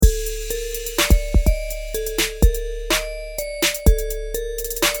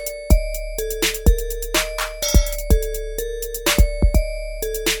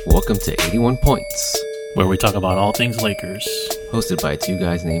Welcome to 81 Points, where we talk about all things Lakers. hosted by two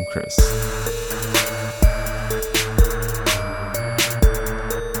guys named Chris.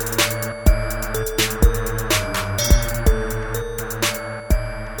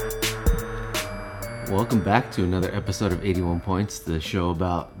 Welcome back to another episode of 81 Points, the show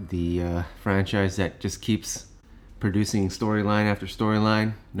about the franchise that just keeps producing storyline after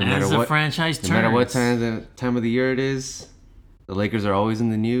storyline. No matter what franchise turns. No matter what time of the year it is, the Lakers are always in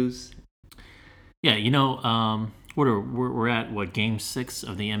the news. Yeah, you know, we're at what, Game 6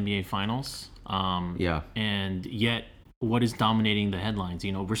 of the NBA Finals. Yeah. And yet, what is dominating the headlines?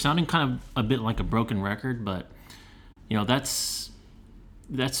 You know, we're sounding kind of a bit like a broken record, but you know that's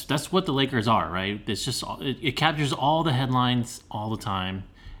what the Lakers are, right? It's just it captures all the headlines all the time,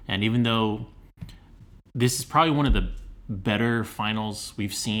 and even though this is probably one of the better finals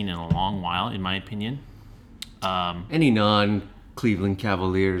we've seen in a long while, in my opinion. Any non-Cleveland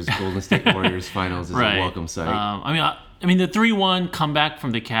Cavaliers, Golden State Warriors finals is right. a welcome sight. I mean, the 3-1 comeback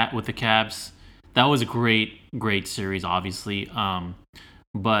from with the Cavs, that was a great series, obviously.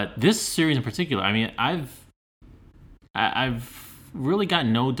 But this series in particular, I mean, I've really got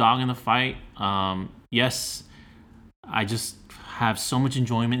no dog in the fight. Yes, I just have so much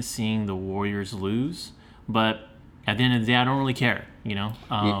enjoyment seeing the Warriors lose, but at the end of the day, I don't really care, you know?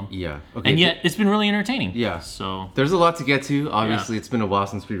 Yeah. Okay. And yet, it's been really entertaining. Yeah. So there's a lot to get to. Obviously, It's been a while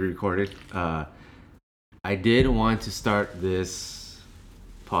since we recorded. I did want to start this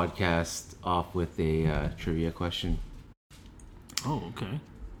podcast off with a trivia question. Oh, okay.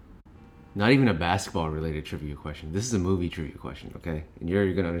 Not even a basketball-related trivia question. This is a movie trivia question, okay? And you're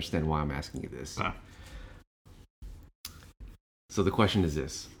going to understand why I'm asking you this. So the question is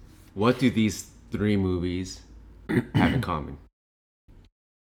this. What do these three movies have in common?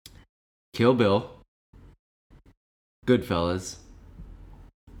 Kill Bill, Goodfellas,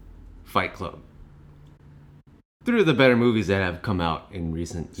 Fight Club. Three of the better movies that have come out in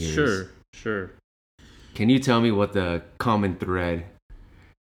recent years. Sure. Can you tell me what the common thread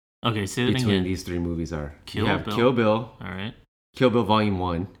say between these three movies are? Kill Bill. Kill Bill. All right. Kill Bill Volume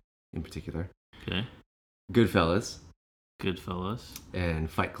 1 in particular. Okay. Goodfellas. And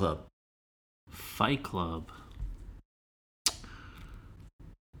Fight Club. Fight Club.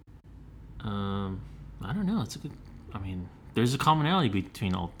 I don't know. It's a good. I mean, there's a commonality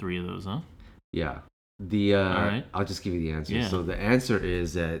between all three of those, huh? Yeah. All right. I'll just give you the answer. Yeah. So the answer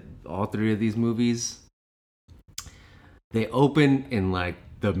is that all three of these movies, they open in like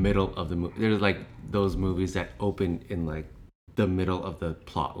the middle of the movie. There's like those movies that open in like the middle of the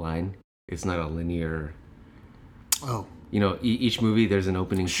plot line. It's not a linear. Oh. You know, each movie there's an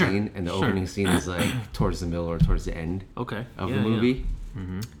opening scene, and the opening scene is like towards the middle or towards the end. Okay. Of the movie, yeah.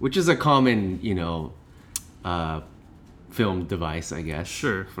 Mm-hmm. Which is a common, you know, film device, I guess.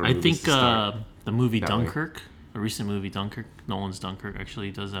 Sure. I think the movie Dunkirk, a recent movie Dunkirk, Nolan's Dunkirk,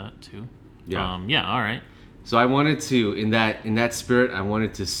 actually does that too. Yeah. Yeah. All right. So I wanted to, in that spirit, I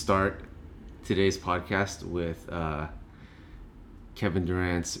wanted to start today's podcast with Kevin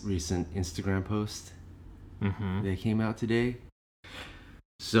Durant's recent Instagram post. Mm-hmm. That came out today.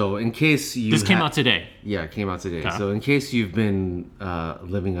 So in case you... This came out today? Yeah, it came out today. Okay. So in case you've been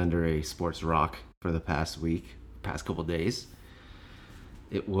living under a sports rock for the past couple days,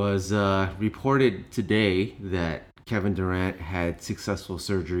 it was reported today that Kevin Durant had successful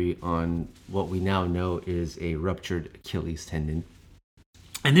surgery on what we now know is a ruptured Achilles tendon.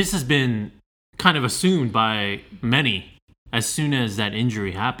 And this has been kind of assumed by many as soon as that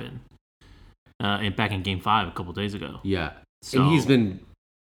injury happened. Back in Game 5 a couple days ago. Yeah. So, And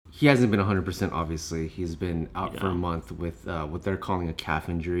he hasn't been 100%, obviously. He's been out for a month with what they're calling a calf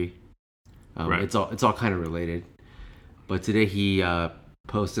injury. Right. It's all kind of related. But today he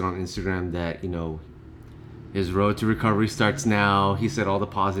posted on Instagram that, you know, his road to recovery starts now. He said all the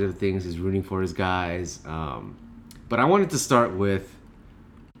positive things. He's rooting for his guys. But I wanted to start with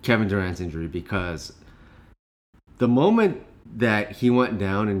Kevin Durant's injury because the moment that he went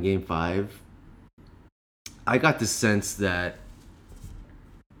down in Game 5, I got the sense that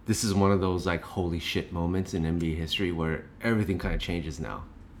this is one of those like holy shit moments in NBA history where everything kind of changes now.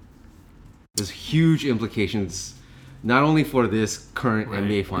 There's huge implications not only for this current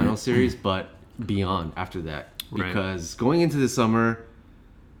NBA Finals series, but beyond after that. Because going into the summer,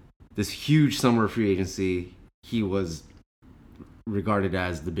 this huge summer free agency, he was regarded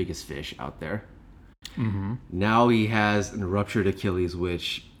as the biggest fish out there. Mm-hmm. Now he has a ruptured Achilles,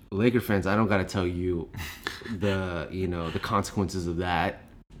 which Laker fans, I don't got to tell you the consequences of that.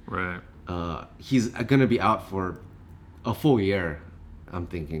 Right. He's going to be out for a full year. I'm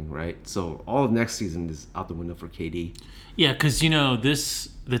thinking, right? So all of next season is out the window for KD. Yeah, because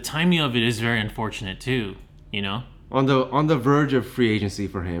the timing of it is very unfortunate too. On the verge of free agency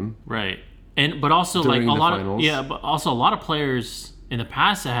for him, right? But also during like a the lot finals. but also a lot of players in the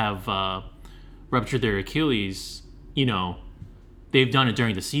past that have ruptured their Achilles. They've done it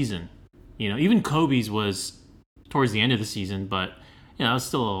during the season. Even Kobe's was towards the end of the season, but it was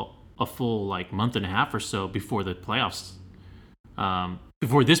still a full like month and a half or so before the playoffs.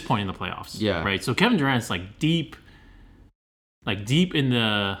 Before this point in the playoffs, Yeah. right. So Kevin Durant's like deep in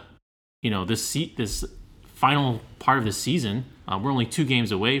the this final part of the season. We're only 2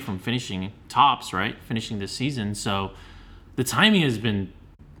 games away from finishing tops, right? Finishing this season, so the timing has been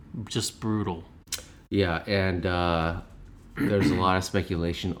just brutal. Yeah, and there's a lot of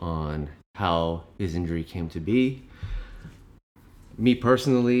speculation on how his injury came to be. Me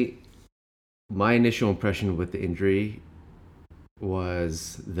personally, my initial impression with the injury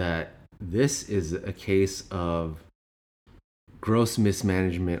was that this is a case of gross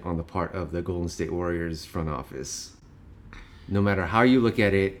mismanagement on the part of the Golden State Warriors front office. No matter how you look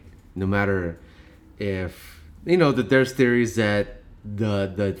at it, no matter if, that there's theories that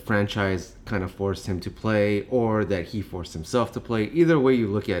the franchise kind of forced him to play or that he forced himself to play. Either way you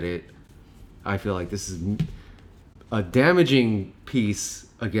look at it, I feel like this is a damaging piece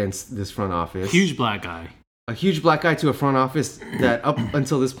against this front office. Huge black guy. A huge black guy to a front office that up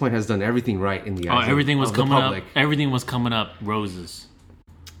until this point has done everything right in the eyes everything was of coming the public. up. Everything was coming up roses.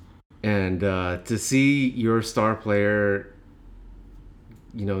 And to see your star player,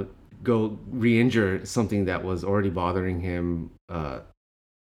 go re-injure something that was already bothering him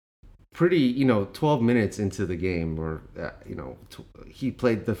pretty, 12 minutes into the game, or, he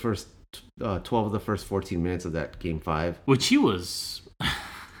played the first 12 of the first 14 minutes of that game 5. Which he was,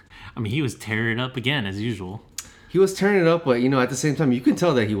 he was tearing it up again as usual. He was tearing it up, but, at the same time, you can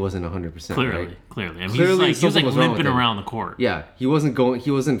tell that he wasn't 100%, Clearly. right? He was like limping around the court. Yeah, he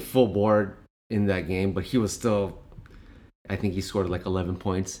wasn't full board in that game, but he was still, I think he scored like 11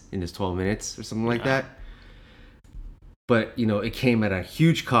 points in his 12 minutes or something like that. But, it came at a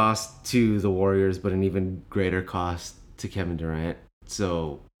huge cost to the Warriors, but an even greater cost to Kevin Durant.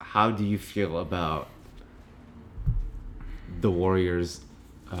 So how do you feel about the Warriors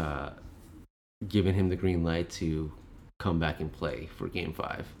giving him the green light to come back and play for Game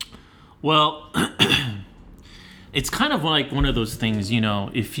 5? Well, it's kind of like one of those things,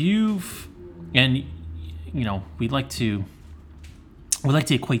 if you've, and, we like to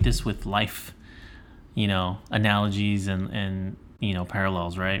equate this with life, analogies and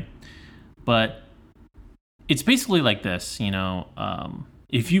parallels, right? But it's basically like this,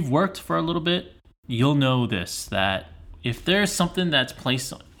 if you've worked for a little bit, you'll know this, that if there's something that's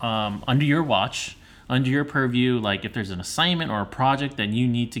placed under your watch, under your purview, like if there's an assignment or a project that you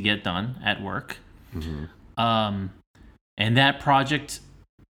need to get done at work, and that project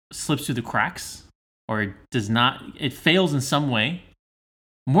slips through the cracks or it fails in some way,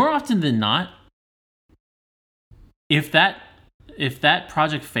 more often than not, if that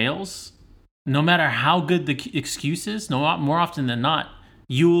project fails, no matter how good the excuse is, more often than not,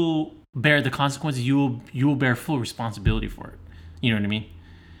 you'll bear the consequences. You will bear full responsibility for it. You know what I mean?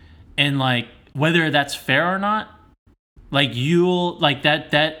 And like whether that's fair or not, like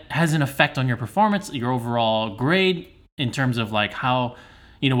that has an effect on your performance, your overall grade in terms of like how,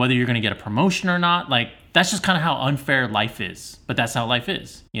 whether you're going to get a promotion or not. Like that's just kind of how unfair life is. But that's how life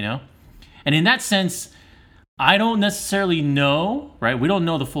is, And in that sense, I don't necessarily know, right? We don't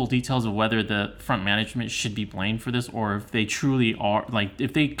know the full details of whether the front management should be blamed for this, or if they truly are, like,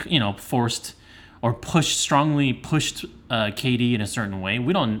 if they, forced or strongly pushed KD in a certain way.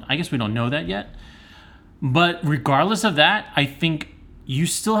 I guess we don't know that yet. But regardless of that, I think you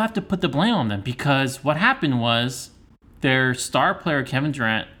still have to put the blame on them, because what happened was their star player, Kevin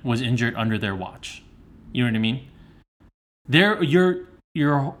Durant, was injured under their watch. You know what I mean?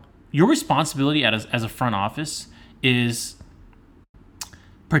 Your responsibility as a front office is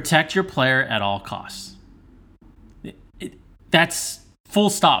protect your player at all costs. That's full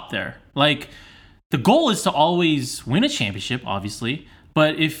stop there. Like, the goal is to always win a championship, obviously,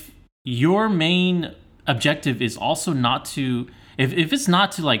 but if your main objective is also not to, if it's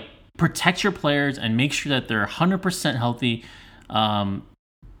not to like protect your players and make sure that they're 100% healthy,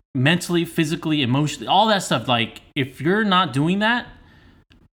 mentally, physically, emotionally, all that stuff, like if you're not doing that,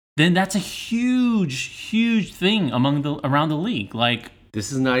 then that's a huge thing around the league. Like,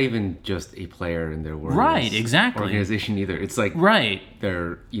 this is not even just a player in their right, exactly, organization either. It's like right,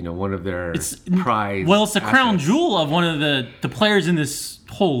 they're one of their prize. Well, it's the crown assets. jewel of one of the players in this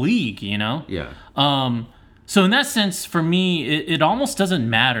whole league. Yeah. So in that sense, for me, it almost doesn't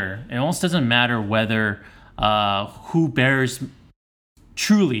matter. It almost doesn't matter whether who bears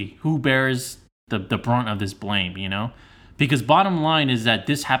the brunt of this blame, you know? Because bottom line is that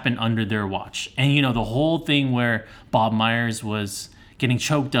this happened under their watch. And, you know, the whole thing where Bob Myers was getting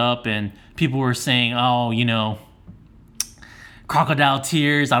choked up and people were saying, oh, you know, crocodile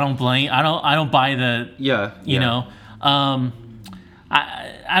tears. I don't buy the, you know.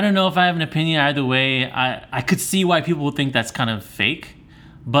 I don't know if I have an opinion either way. I could see why people would think that's kind of fake.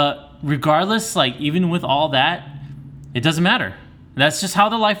 But regardless, like, even with all that, it doesn't matter. That's just how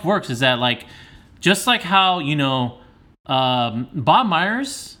the life works, is that, like, just like how, you know, Bob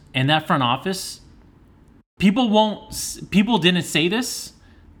Myers and that front office, people didn't say this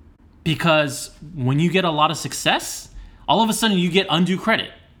because when you get a lot of success, all of a sudden you get undue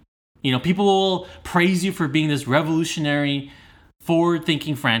credit. You know, people will praise you for being this revolutionary,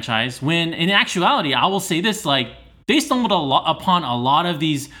 forward-thinking franchise, when in actuality, I will say this, like, they stumbled upon a lot of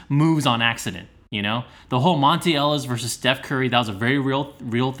these moves on accident. You know, the whole Monte Ellis versus Steph Curry, that was a very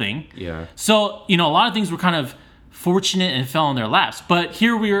real thing. Yeah. So, you know, a lot of things were kind of fortunate and fell in their laps. But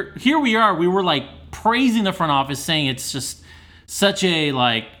here we are. We were like praising the front office, saying it's just such a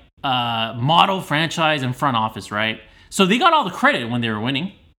like model franchise and front office, right? So they got all the credit when they were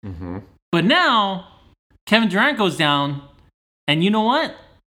winning. Mm-hmm. But now Kevin Durant goes down, and you know what?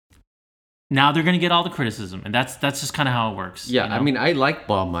 Now they're going to get all the criticism, and that's just kind of how it works. Yeah, you know? I mean, I like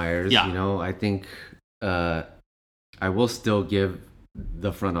Bob Myers. Yeah. You know, I think I will still give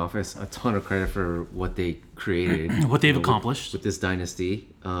the front office a ton of credit for what they created, what they've accomplished with this dynasty.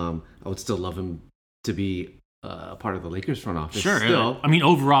 I would still love him to be part of the Lakers front office. Sure. Still. I mean,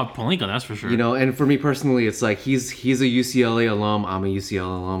 over Rob Pelinka, that's for sure. You know, and for me personally, it's like he's a UCLA alum. I'm a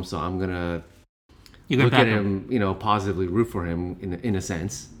UCLA alum, so I'm gonna look at him, you know, positively root for him in a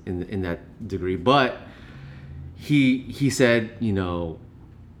sense, in that degree. But he said, you know,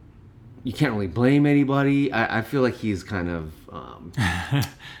 you can't really blame anybody. I feel like he's kind of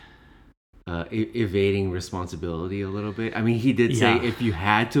evading responsibility a little bit. I mean, he did say if you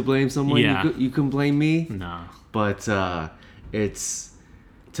had to blame someone, you can blame me. No. But it's,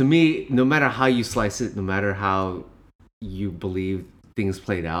 to me, no matter how you slice it, no matter how you believe things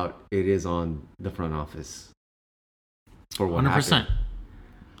played out, it is on the front office for what 100%. happened.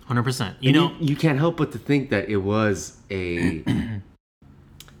 100%. You can't help but to think that it was a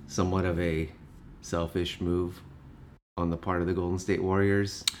somewhat of a selfish move on the part of the Golden State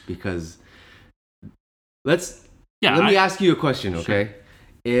Warriors, because let me ask you a question, okay? Sure.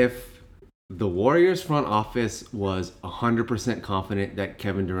 If the Warriors front office was 100% confident that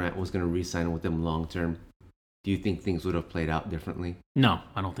Kevin Durant was going to re-sign with them long term, do you think things would have played out differently? No,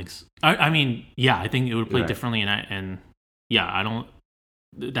 I don't think so. I mean, yeah, I think it would have played differently, I don't.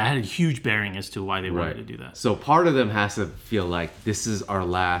 That had a huge bearing as to why they wanted to do that. So part of them has to feel like this is our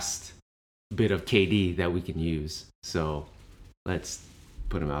last bit of KD that we can use. So let's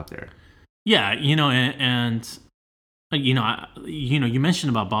put him out there. Yeah, you know, and you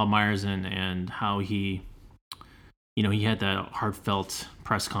mentioned about Bob Myers and how he, you know, he had that heartfelt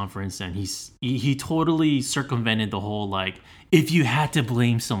press conference, and he totally circumvented the whole, like, if you had to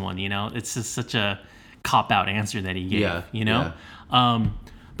blame someone, you know, it's just such a cop-out answer that he gave, you know? Yeah.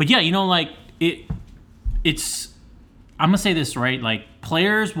 But yeah, you know, like, it's, I'm going to say this, right? Like,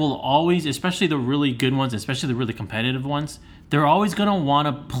 players will always, especially the really good ones, especially the really competitive ones, they're always going to want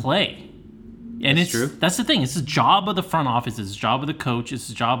to play. And that's true. That's the thing. It's the job of the front office. It's the job of the coach. It's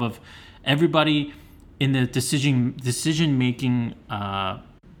the job of everybody in the decision-making,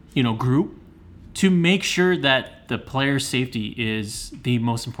 group, to make sure that the player's safety is the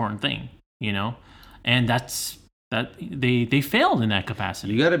most important thing, you know? And that they failed in that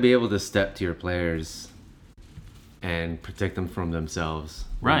capacity. You got to be able to step to your players and protect them from themselves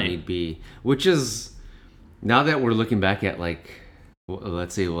when need be. Which is, now that we're looking back at, like,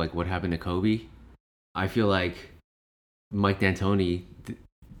 let's say, like, what happened to Kobe, I feel like Mike D'Antoni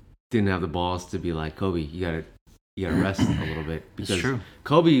didn't have the balls to be like, Kobe, you gotta rest a little bit, because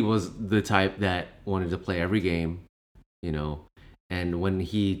Kobe was the type that wanted to play every game, you know. And when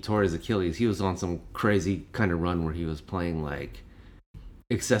he tore his Achilles, he was on some crazy kind of run where he was playing like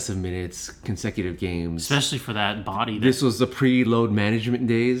excessive minutes, consecutive games. Especially for that body. This was the pre-load management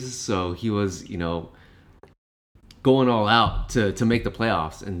days, so he was, you know, going all out to make the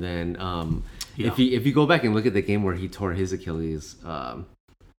playoffs. And then if you go back and look at the game where he tore his Achilles,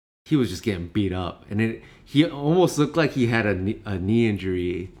 he was just getting beat up, and he almost looked like he had a knee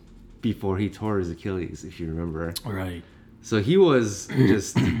injury before he tore his Achilles, if you remember. Right. So he was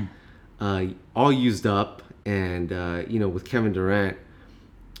just all used up, and with Kevin Durant,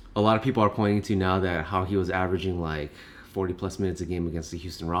 a lot of people are pointing to now that how he was averaging like 40 plus minutes a game against the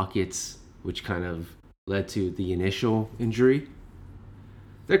Houston Rockets, which kind of led to the initial injury.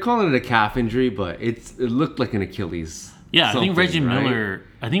 They're calling it a calf injury, but it looked like an Achilles. Yeah, I think Reggie right? Miller.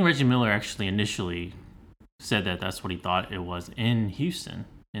 I think Reggie Miller actually initially said that that's what he thought it was in Houston.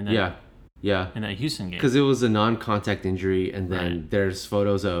 In that, in that Houston game, because it was a non-contact injury, and then there's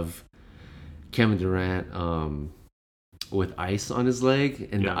photos of Kevin Durant with ice on his leg,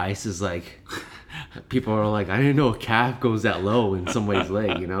 and the ice is like, people are like, I didn't know a calf goes that low in somebody's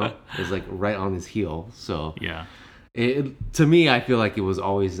leg, you know? It's like right on his heel. So yeah, to me, I feel like it was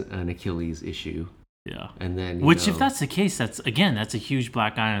always an Achilles issue. Yeah. And then, which, if that's the case, that's a huge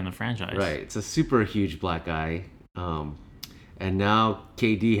black eye in the franchise. Right. It's a super huge black eye. And now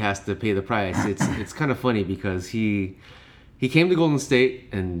KD has to pay the price. It's kind of funny because he came to Golden State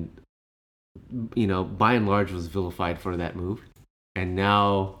and, you know, by and large was vilified for that move. And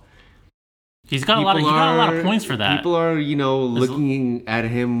now he got a lot of points for that. People are, you know, looking at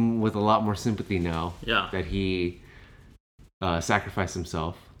him with a lot more sympathy now. Yeah. That he sacrificed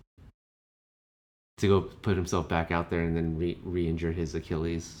himself to go put himself back out there and then re-injure his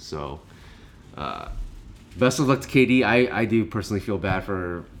Achilles. So, best of luck to KD. I do personally feel bad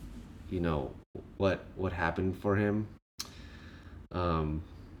for, you know, what happened for him.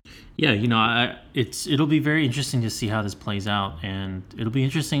 Yeah, you know, it'll be very interesting to see how this plays out, and it'll be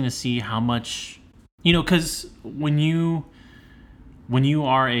interesting to see how much, you know, because when you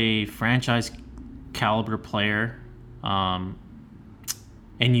are a franchise caliber player,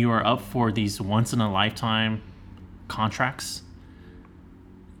 and you are up for these once in a lifetime contracts,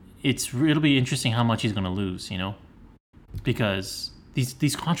 it'll be interesting how much he's going to lose, you know, because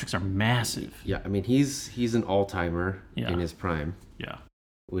these contracts are massive. Yeah, I mean he's an all-timer in his prime. Yeah.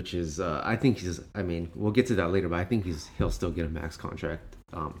 Which is I think we'll get to that later, but I think he'll still get a max contract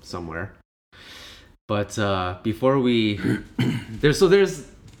somewhere. But before we there's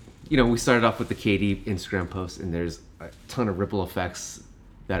you know, we started off with the KD Instagram post, and there's a ton of ripple effects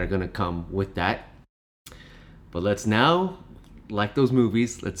that are going to come with that. But let's now, like those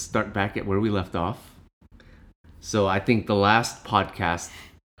movies, let's start back at where we left off. So I think the last podcast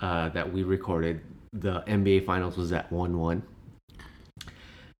that we recorded, the NBA Finals was at 1-1.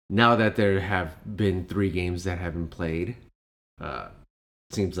 Now that there have been 3 games that have been played,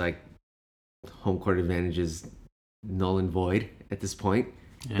 seems like home court advantage is null and void at this point.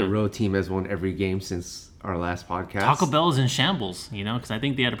 Yeah. The road team has won every game since our last podcast. Taco Bell is in shambles, you know, because I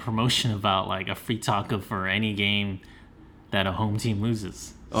think they had a promotion about like a free taco for any game that a home team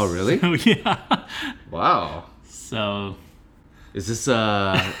loses. Oh, really? So, yeah. Wow. So, is this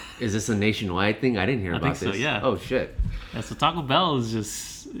a nationwide thing? I didn't hear about this. So, yeah. Oh shit. Yeah. So Taco Bell is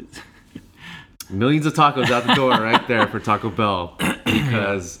just millions of tacos out the door right there for Taco Bell,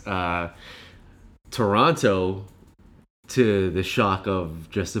 because Toronto, to the shock of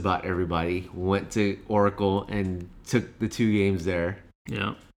just about everybody, went to Oracle and took the 2 games there.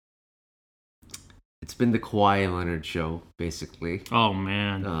 Yeah. It's been the Kawhi Leonard show, basically. Oh,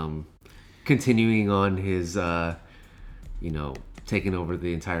 man. Continuing on his, you know, taking over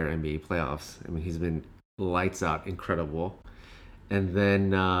the entire NBA playoffs. I mean, he's been lights out, incredible. And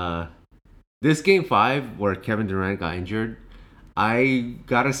then this Game 5, where Kevin Durant got injured, I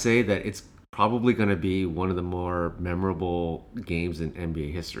gotta say that it's probably going to be one of the more memorable games in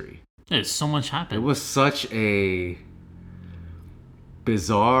NBA history. There's so much happened. It was such a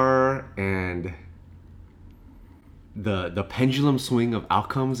bizarre and the pendulum swing of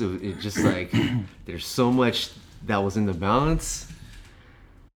outcomes. It just like there's so much that was in the balance.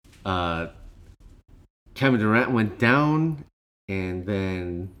 Kevin Durant went down, and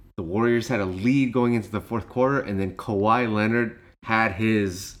then the Warriors had a lead going into the 4th quarter, and then Kawhi Leonard had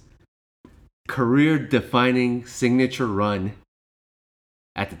his career-defining signature run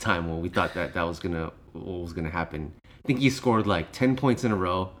at the time when we thought that was what was gonna happen. I think he scored like 10 points in a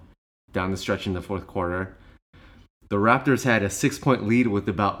row down the stretch in the 4th quarter. The Raptors had a 6-point lead with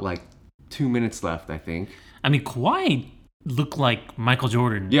about like 2 minutes left, I think. I mean, Kawhi looked like Michael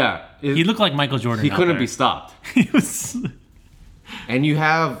Jordan. Yeah, he looked like Michael Jordan. He couldn't be stopped. He was. And you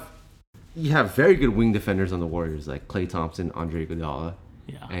have very good wing defenders on the Warriors, like Klay Thompson, Andre Iguodala.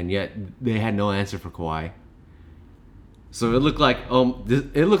 Yeah. And yet they had no answer for Kawhi. So it looked like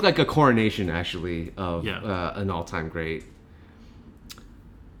a coronation, actually, of an all-time great.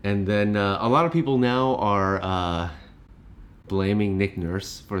 And then a lot of people now are blaming Nick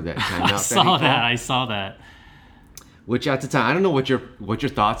Nurse for that timeout. I saw that. Which at the time, I don't know what your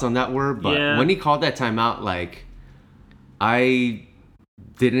thoughts on that were, but when he called that timeout, like it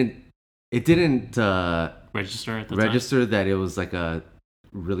didn't register at the time that it was like a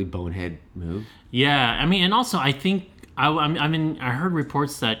really bonehead move. Yeah, I mean, and also I think I heard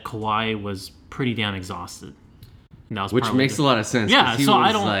reports that Kawhi was pretty damn exhausted. And that was Which makes a lot of sense. Yeah, he so was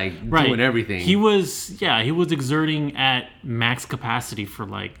I don't like right. doing everything. He was exerting at max capacity for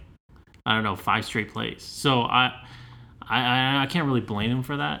like, I don't know, 5 straight plays. So I can't really blame him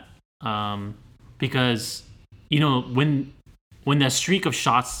for that, because when that streak of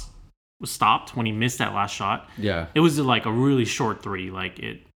shots was stopped, when he missed that last shot, yeah, it was like a really short three. Like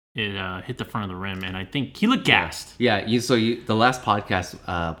it hit the front of the rim, and I think he looked gassed. Yeah, the last podcast,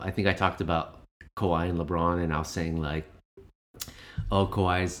 I think I talked about Kawhi and LeBron, and I was saying like, oh,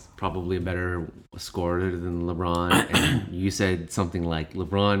 Kawhi's probably a better scorer than LeBron, and you said something like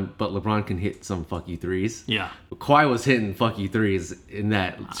LeBron can hit some fuck you threes. Yeah, but Kawhi was hitting fuck you threes in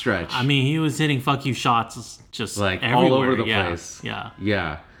that stretch. I mean, he was hitting fuck you shots just like everywhere. All over the place.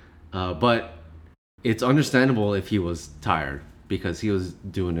 Yeah. But it's understandable if he was tired because he was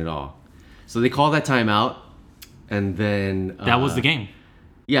doing it all. So they call that timeout, and then that was the game.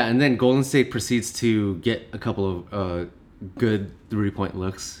 Yeah, and then Golden State proceeds to get a couple of good 3-point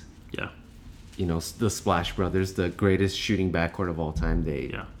looks. Yeah. The Splash Brothers, the greatest shooting backcourt of all time.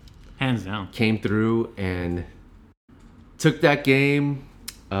 They hands down came through and took that game.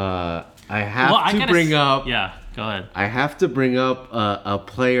 I have to bring up. Yeah, go ahead. I have to bring up a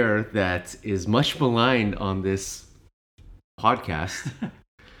player that is much maligned on this podcast.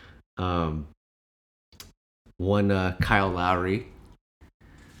 One Kyle Lowry.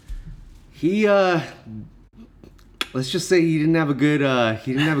 He let's just say he didn't have a good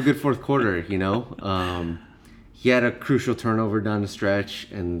fourth quarter. He had a crucial turnover down the stretch,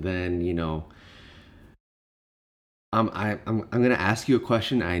 and then I'm gonna ask you a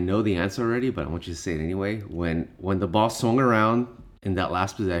question. I know the answer already, but I want you to say it anyway. When the ball swung around in that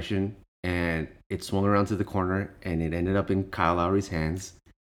last possession, and it swung around to the corner, and it ended up in Kyle Lowry's hands,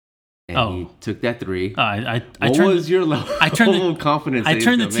 and he took that three. What was your level of confidence? I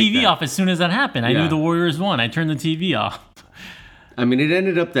turned the TV off as soon as that happened. I knew the Warriors won. I turned the TV off. I mean, it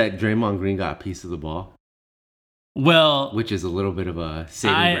ended up that Draymond Green got a piece of the ball. Well, which is a little bit of a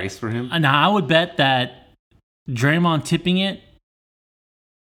saving grace for him. Now, I would bet that Draymond tipping it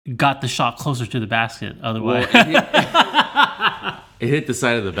got the shot closer to the basket. Otherwise, it hit the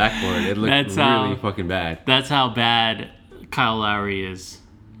side of the backboard. It looked really fucking bad. That's how bad Kyle Lowry is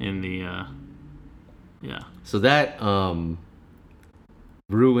in the So that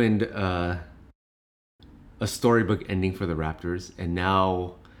ruined a storybook ending for the Raptors, and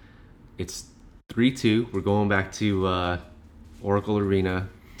now it's 3-2. We're going back to Oracle Arena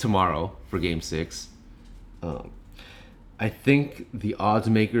tomorrow for Game 6. I think the odds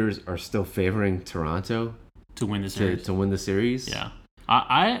makers are still favoring Toronto to win the series. To win the series. Yeah,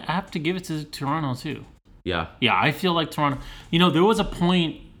 I have to give it to Toronto too. Yeah. I feel like Toronto. There was a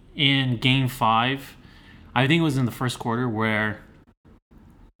point in Game 5, I think it was in the first quarter, where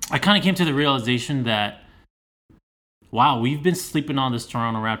I kind of came to the realization that, wow, we've been sleeping on this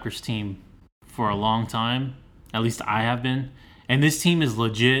Toronto Raptors team for a long time. At least I have been. And this team is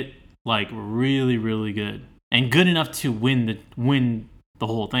legit, like, really, really good. And good enough to win the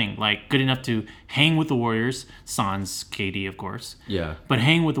whole thing. Like, good enough to hang with the Warriors, sans KD, of course. Yeah. But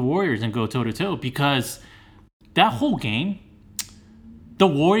hang with the Warriors and go toe-to-toe, because that whole game, the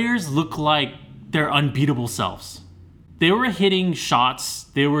Warriors look like their unbeatable selves. They were hitting shots.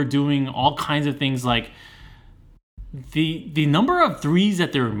 They were doing all kinds of things. Like, the number of threes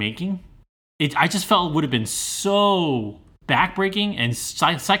that they were making, I just felt would have been so backbreaking and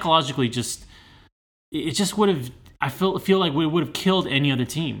psychologically it just would have, I feel like we would have killed any other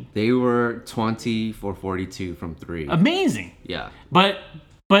team. They were 20 for 42 from 3. Amazing. Yeah. But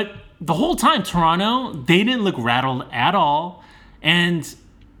the whole time, Toronto, they didn't look rattled at all. And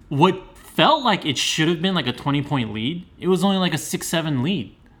what felt like it should have been like a 20-point lead, it was only like a 6-7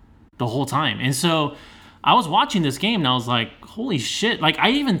 lead the whole time. And so I was watching this game and I was like, holy shit. Like,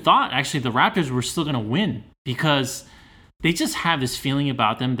 I even thought actually the Raptors were still going to win, because they just have this feeling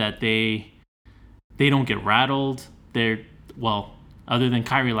about them that they don't get rattled. They're, well, other than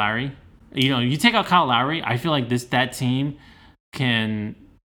Kyrie Lowry, you take out Kyle Lowry, I feel like that team can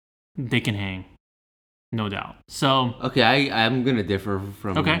hang, no doubt. So okay, I'm gonna differ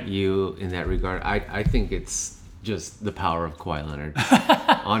from you in that regard. I think it's just the power of Kawhi Leonard.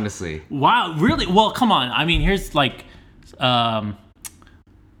 Honestly. Wow, really? Well, come on. I mean, here's like Serge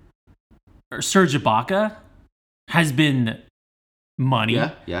Ibaka has been money.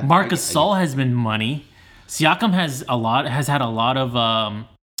 Yeah. Marc Gasol has been money. Siakam has had a lot of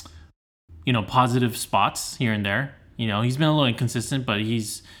positive spots here and there. He's been a little inconsistent, but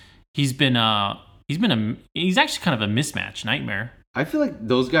he's actually kind of a mismatch nightmare. I feel like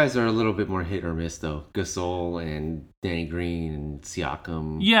those guys are a little bit more hit or miss though. Gasol and Danny Green and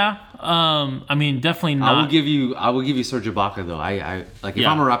Siakam. Yeah. I mean, definitely not. I will give you Serge Ibaka though. I like if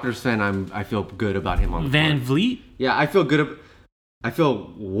I'm a Raptors fan, I feel good about him on the Van court. Vliet. Yeah, I feel good. I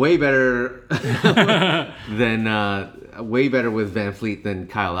feel way better than way better with Van Fleet than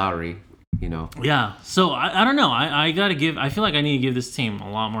Kyle Lowry. You know. Yeah. So I don't know. I gotta give. I feel like I need to give this team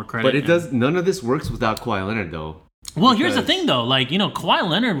a lot more credit. But it does. None of this works without Kawhi Leonard though. Well, here's the thing though. Like, Kawhi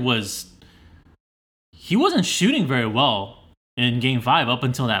Leonard he wasn't shooting very well in Game 5 up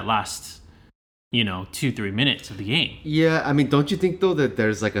until that last 2-3 minutes of the game. Yeah, I mean, don't you think though that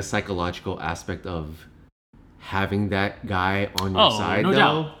there's like a psychological aspect of having that guy on your side?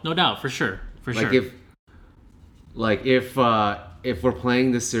 No doubt, for sure. If we're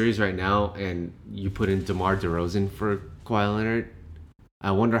playing this series right now and you put in DeMar DeRozan for Kawhi Leonard,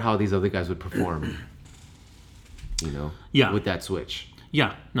 I wonder how these other guys would perform. With that switch.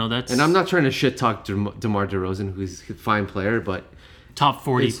 Yeah, no, that's... And I'm not trying to shit talk DeMar DeRozan, who's a fine player, but... Top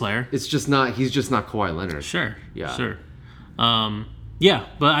 40 player. He's just not Kawhi Leonard. Sure. Yeah. Sure. Yeah,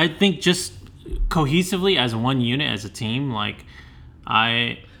 but I think just cohesively as one unit, as a team,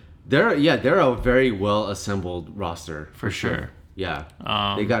 They're a very well assembled roster. For sure. Yeah.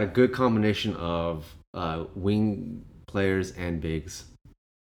 They got a good combination of wing players and bigs.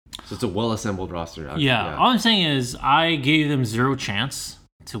 So it's a well-assembled roster. Yeah, all I'm saying is I gave them zero chance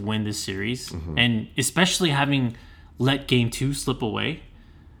to win this series. Mm-hmm. And especially having let Game 2 slip away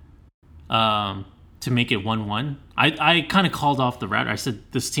to make it 1-1. I kind of called off the Raptors. I said,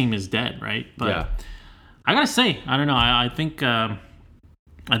 this team is dead, right? But I got to say, I don't know. I think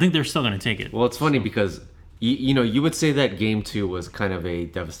they're still going to take it. Well, it's funny because, you would say that Game 2 was kind of a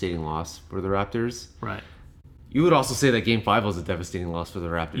devastating loss for the Raptors. Right. You would also say that Game 5 was a devastating loss for the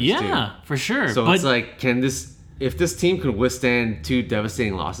Raptors, too. Yeah, for sure. So it's like, if this team could withstand 2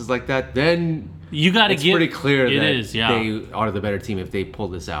 devastating losses like that, then it's pretty clear that they are the better team if they pull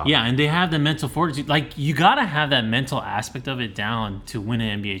this out. Yeah, and they have the mental fortitude. Like, you got to have that mental aspect of it down to win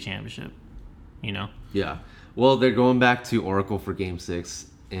an NBA championship, Yeah. Well, they're going back to Oracle for Game 6,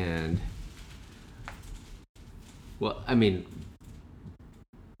 and... Well, I mean...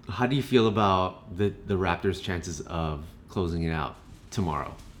 How do you feel about the Raptors' chances of closing it out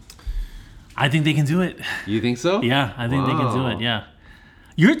tomorrow? I think they can do it. You think so? Yeah, I think they can do it, yeah.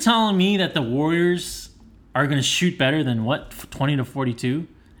 You're telling me that the Warriors are going to shoot better than, 20-42?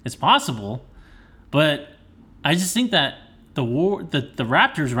 It's possible. But I just think that the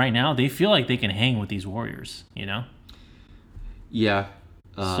Raptors right now, they feel like they can hang with these Warriors, Yeah.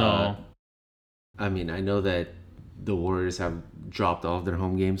 So... I mean, I know that the Warriors have dropped all of their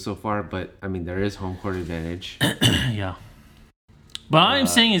home games so far, but I mean there is home court advantage. Yeah. But all I'm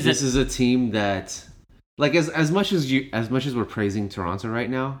saying is this is a team that, like, as much as we're praising Toronto right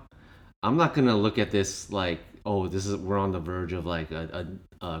now, I'm not gonna look at this like, oh, we're on the verge of like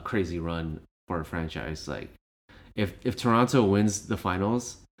a crazy run for a franchise. Like, if Toronto wins the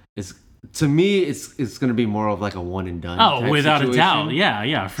finals, to me, it's going to be more of like a one and done. Oh, without situation. A doubt,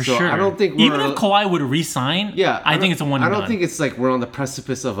 yeah, for sure. I don't think even if Kawhi would resign, I think it's a one and done. I don't think it's like we're on the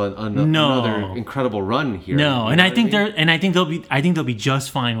precipice of another incredible run here. No, and I think they'll be just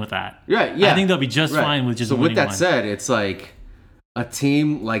fine with that. Yeah. I think they'll be just fine with just. So with that said, it's like a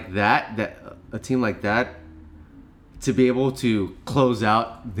team like that to be able to close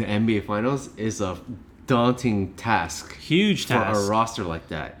out the NBA Finals is a daunting task. Huge task for a roster like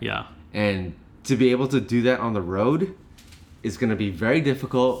that. Yeah. And to be able to do that on the road is going to be very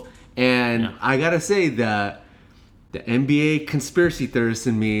difficult. And I got to say that the NBA conspiracy theorist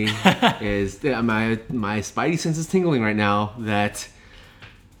in me is my spidey sense is tingling right now that,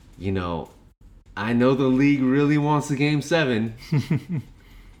 I know the league really wants a Game 7,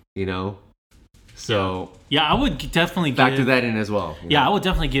 So yeah, I would definitely factor that in as well. I would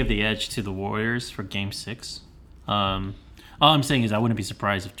definitely give the edge to the Warriors for Game 6. All I'm saying is I wouldn't be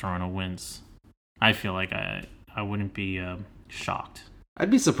surprised if Toronto wins. I feel like I wouldn't be shocked. I'd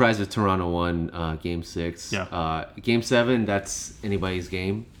be surprised if Toronto won Game 6. Yeah. Game 7, that's anybody's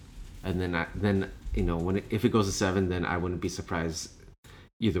game. And then if it goes to 7, then I wouldn't be surprised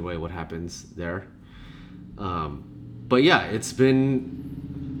either way what happens there. But yeah, it's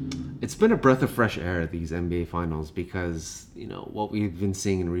been a breath of fresh air, these NBA Finals, because what we've been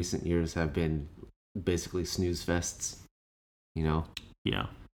seeing in recent years have been basically snooze fests. Yeah.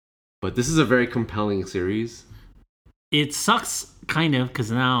 But this is a very compelling series. It sucks kind of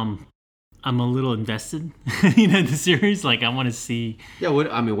because now I'm a little invested in the series. Like, I want to see. Yeah. What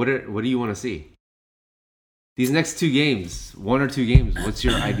do you want to see? These next 2 games, 1 or 2 games. What's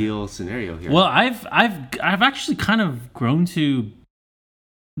your ideal scenario here? Well, I've actually kind of grown to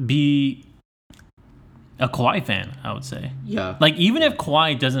be a Kawhi fan, I would say. Yeah. Like, even if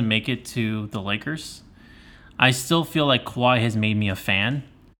Kawhi doesn't make it to the Lakers, I still feel like Kawhi has made me a fan.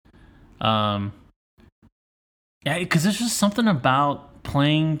 Yeah, because there's just something about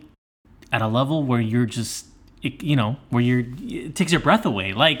playing at a level where you're just, where it takes your breath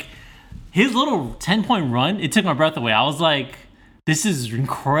away. Like, his little 10-point run, it took my breath away. I was like, this is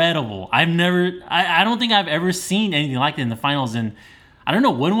incredible. I don't think I've ever seen anything like that in the finals. And I don't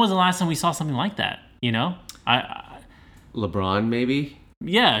know, when was the last time we saw something like that? LeBron, maybe?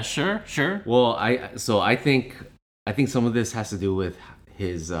 Yeah, sure. Well, I think some of this has to do with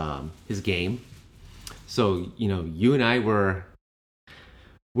his game. So, you and I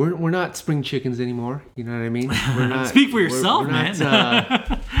we're not spring chickens anymore. You know what I mean? We're not. Speak for yourself, man.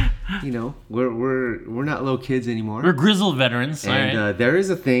 We're not little kids anymore. We're grizzled veterans. And all right. There is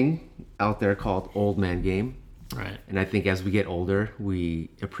a thing out there called old man game. Right. And I think as we get older, we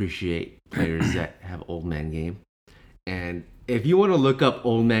appreciate players that have old man game. And if you want to look up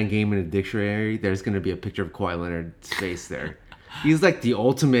old man game in a dictionary, there's going to be a picture of Kawhi Leonard's face there. He's like the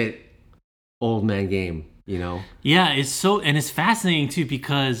ultimate old man game, Yeah, it's fascinating too,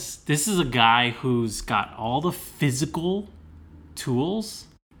 because this is a guy who's got all the physical tools,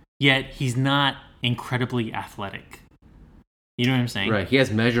 yet he's not incredibly athletic. You know what I'm saying? Right. He has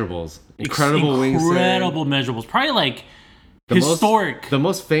measurables. Incredible measurables. Probably like historic. The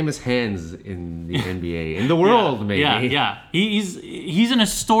most famous hands in the NBA. In the world, maybe. Yeah. He's an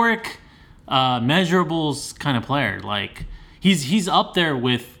historic measurables kind of player. Like, he's up there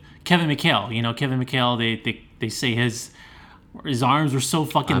with Kevin McHale. Kevin McHale, they say his arms were so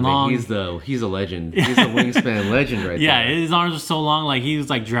fucking long. He's a legend. He's a wingspan legend right there. Yeah, his arms were so long, like he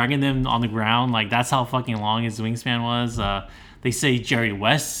was like dragging them on the ground. Like, that's how fucking long his wingspan was. They say Jerry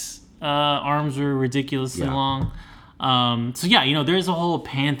West's arms were ridiculously long. So yeah, there's a whole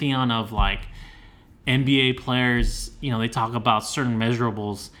pantheon of like NBA players. They talk about certain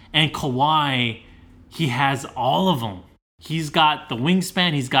measurables, and Kawhi, he has all of them. He's got the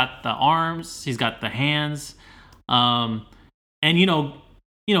wingspan, he's got the arms, he's got the hands. And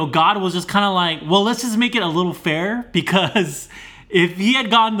God was just kind of like, well, let's just make it a little fair, because if he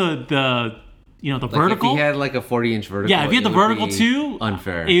had gotten the vertical, if he had like a 40-inch vertical, if he had the vertical too,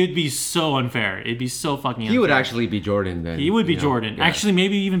 unfair. It would be so unfair. It'd be so fucking unfair. He would actually be Jordan then. He would be Jordan. Yeah. Actually,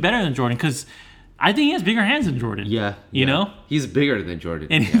 maybe even better than Jordan, because I think he has bigger hands than Jordan. Yeah. You know? He's bigger than Jordan.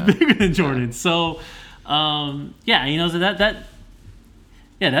 And he's bigger than Jordan. Yeah. So, so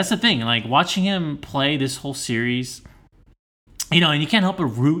that's the thing. Like, watching him play this whole series, and you can't help but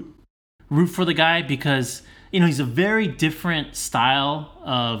root for the guy, because, he's a very different style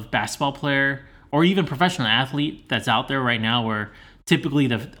of basketball player or even professional athlete that's out there right now, where typically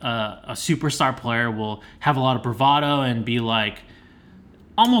a superstar player will have a lot of bravado and be like,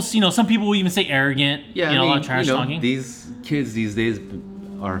 almost, some people will even say arrogant. Yeah, a lot of trash talking. These kids these days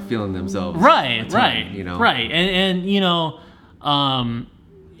are feeling themselves. Right. Right. And right.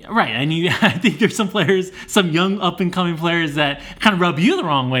 I think there's some young up and coming players that kind of rub you the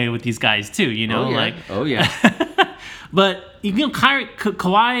wrong way with these guys too. Oh yeah. But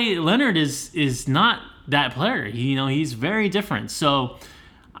Kawhi Leonard is not that player. He's very different. So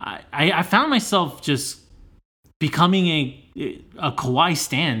I found myself just becoming a Kawhi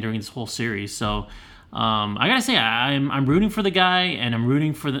stan during this whole series. So I gotta say, I'm rooting for the guy, and I'm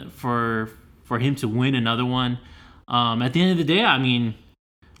rooting for him to win another one. At the end of the day, I mean,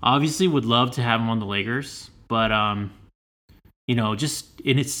 obviously would love to have him on the Lakers, but just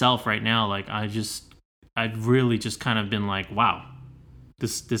in itself right now, like, I've really just kind of been like, wow,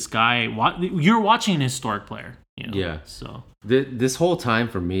 this guy. You're watching an historic player. Yeah. So this whole time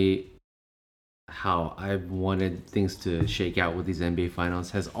for me, how I've wanted things to shake out with these NBA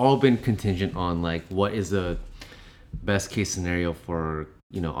finals has all been contingent on, like, what is the best case scenario for,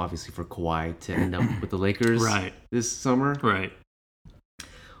 obviously for Kawhi to end up with the Lakers this summer. Right.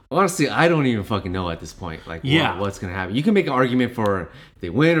 Honestly, I don't even fucking know at this point. Like, what's gonna happen? You can make an argument for if they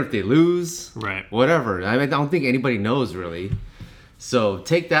win or if they lose, right? Whatever. I don't think anybody knows really. So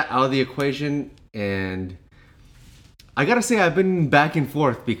take that out of the equation, and I gotta say I've been back and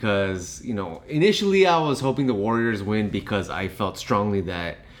forth, because initially I was hoping the Warriors win, because I felt strongly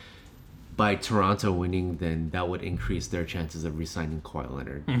that by Toronto winning, then that would increase their chances of re-signing Kawhi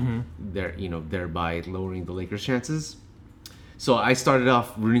Leonard. Mm-hmm. Thereby lowering the Lakers' chances. So I started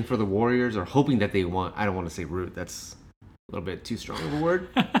off rooting for the Warriors, or hoping that they won. I don't want to say root. That's a little bit too strong of a word.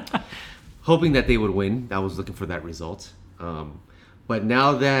 Hoping that they would win. I was looking for that result. But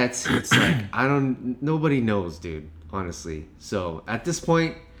now that it's like, nobody knows, dude, honestly. So at this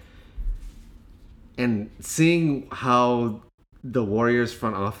point, and seeing how the Warriors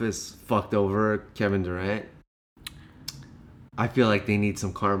front office fucked over Kevin Durant, I feel like they need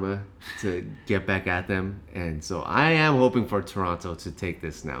some karma to get back at them. And so I am hoping for Toronto to take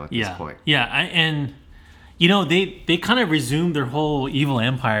this now at this point. Yeah, and you know, they kind of resumed their whole evil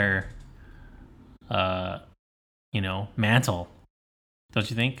empire mantle. Don't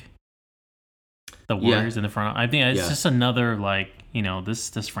you think? The Warriors in the front. I think it's just another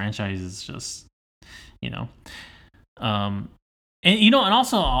this franchise is just and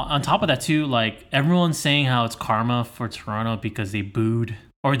also on top of that too, like everyone's saying how it's karma for Toronto because they booed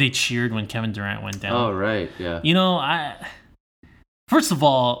or they cheered when Kevin Durant went down. Oh right, yeah. First of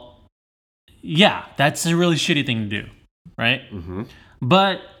all, yeah, that's a really shitty thing to do, right? Mm-hmm.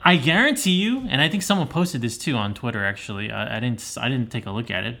 But I guarantee you, and I think someone posted this too on Twitter. Actually, I didn't take a look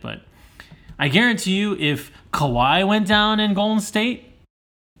at it, but I guarantee you, if Kawhi went down in Golden State,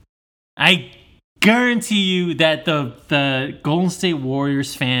 I guarantee you that the Golden State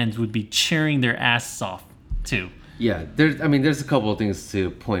Warriors fans would be cheering their asses off too. Yeah, there's a couple of things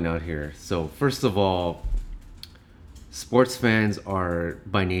to point out here. So first of all, sports fans are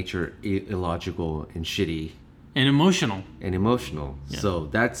by nature illogical and shitty. And emotional. Yeah. So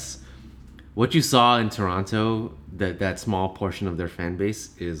that's what you saw in Toronto, that small portion of their fan base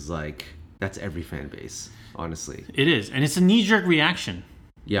is like, that's every fan base, honestly. It is. And it's a knee-jerk reaction.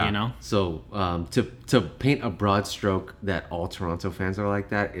 Yeah. So to paint a broad stroke that all Toronto fans are like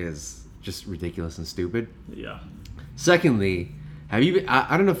that is just ridiculous and stupid. Yeah. Secondly, have you been,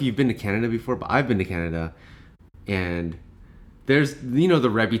 I don't know if you've been to Canada before, but I've been to Canada, and there's the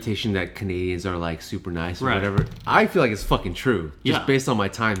reputation that Canadians are like super nice or whatever. I feel like it's fucking true, just based on my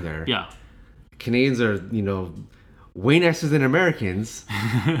time there. Yeah. Canadians are way nicer than Americans.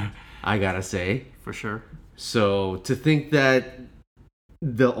 I gotta say, for sure. So to think that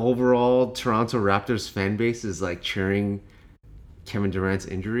the overall Toronto Raptors fan base is like cheering Kevin Durant's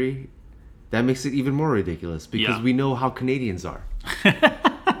injury, that makes it even more ridiculous because we know how Canadians are.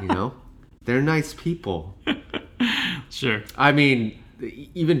 They're nice people. Sure. I mean,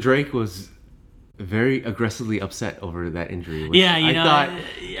 even Drake was very aggressively upset over that injury. I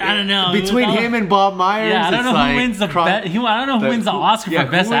don't know. Between him and Bob Myers, I don't know who wins the Oscar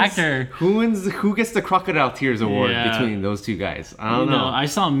for Best Actor. Who gets the Crocodile Tears award between those two guys? I don't know. I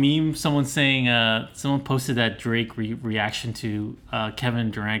saw a meme. Someone saying, someone posted that Drake reaction to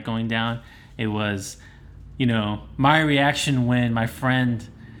Kevin Durant going down. It was, my reaction when my friend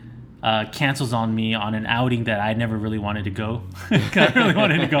cancels on me on an outing that I never really wanted to go. I really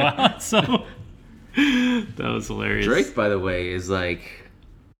wanted to go out, so. That was hilarious. Drake, by the way, is like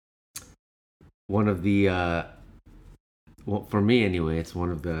one of the for me anyway, it's one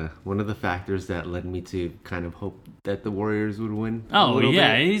of the factors that led me to kind of hope that the Warriors would win. Oh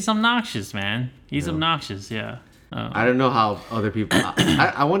yeah, he's obnoxious, man. He's obnoxious, yeah. I don't know how other people.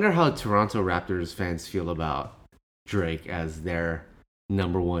 I wonder how Toronto Raptors fans feel about Drake as their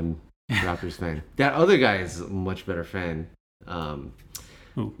number one Raptors fan. That other guy is a much better fan.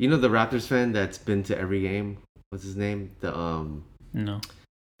 Who? The Raptors fan that's been to every game. What's his name? No.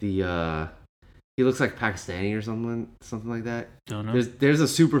 He looks like Pakistani or something like that. Don't know. There's a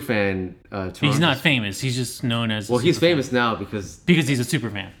super fan. He's not famous. He's just known as. Well, he's famous now because he's a super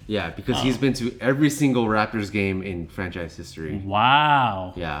fan. Yeah, because he's been to every single Raptors game in franchise history.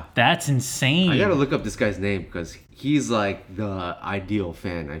 Wow. Yeah. That's insane. I gotta look up this guy's name because he's like the ideal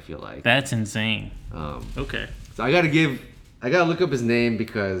fan. I feel like. That's insane. Okay. So I gotta look up his name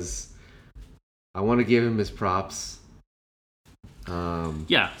because I want to give him his props.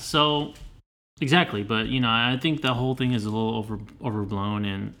 Yeah, so exactly, but I think the whole thing is a little overblown,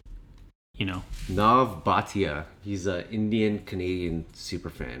 and Nav Bhatia, he's an Indian Canadian super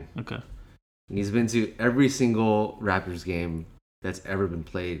fan. Okay. And he's been to every single Raptors game that's ever been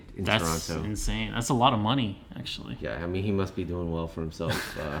played in Toronto. That's insane. That's a lot of money, actually. Yeah, I mean he must be doing well for himself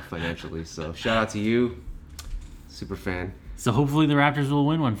financially. So shout out to you, super fan. So hopefully the Raptors will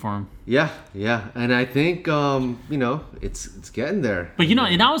win one for him. Yeah, and I think it's getting there. But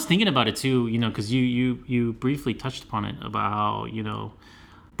and I was thinking about it too, because you briefly touched upon it about how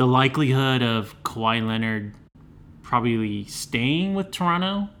the likelihood of Kawhi Leonard probably staying with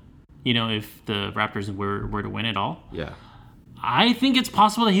Toronto, if the Raptors were to win it all. Yeah, I think it's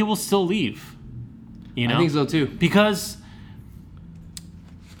possible that he will still leave. I think so too. Because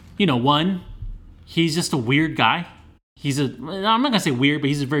one, he's just a weird guy. I'm not going to say weird, but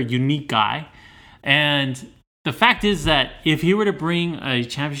he's a very unique guy. And the fact is that if he were to bring a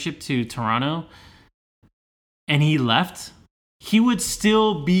championship to Toronto and he left, he would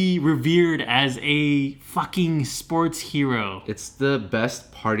still be revered as a fucking sports hero. It's the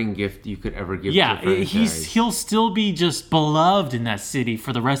best parting gift you could ever give Yeah, to a franchise. he'll still be just beloved in that city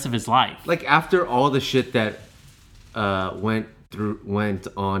for the rest of his life. Like, after all the shit that went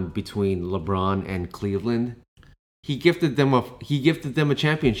on between LeBron and Cleveland, he gifted them a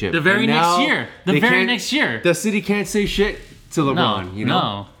championship. The very And next now year. The city can't say shit to LeBron, you know?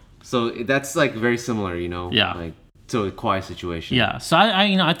 No. So that's like very similar, you know? Yeah. Like, to a Kawhi situation. Yeah, so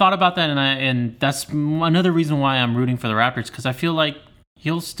I thought about that, and that's another reason why I'm rooting for the Raptors, because I feel like he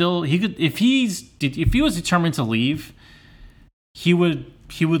could if he was determined to leave, he would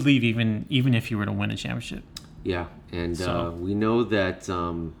leave even if he were to win a championship. Yeah, and we know that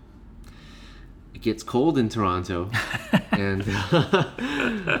it gets cold in Toronto, and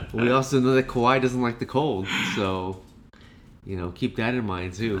we also know that Kawhi doesn't like the cold, so. You know, keep that in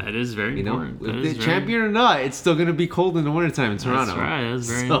mind too. That is very important. If they're champion or not, it's still going to be cold in the wintertime in Toronto. That's right. That's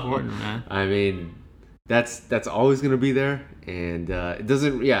very important, man. I mean, that's always going to be there, and it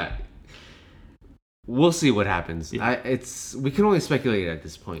doesn't. Yeah, we'll see what happens. Yeah. We can only speculate at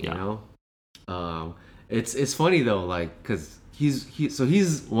this point. Yeah. You know, it's funny though, like because he's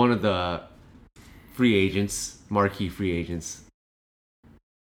one of the marquee free agents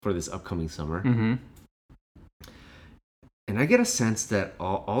for this upcoming summer. Mm-hmm. And I get a sense that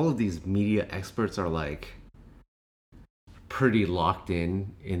all of these media experts are like pretty locked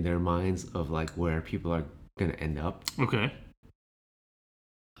in their minds of like where people are going to end up. Okay.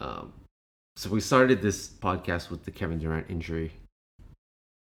 So we started this podcast with the Kevin Durant injury.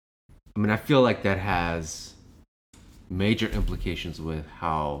 I mean, I feel like that has major implications with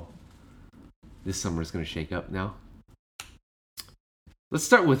how this summer is going to shake up now. Let's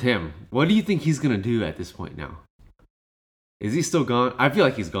start with him. What do you think he's going to do at this point now? Is he still gone? I feel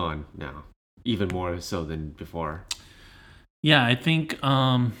like he's gone now, even more so than before. Yeah, I think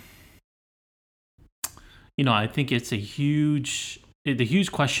I think it's the huge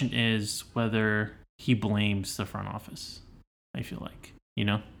question is whether he blames the front office. I feel like,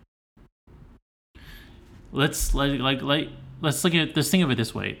 let's look at this. Think of it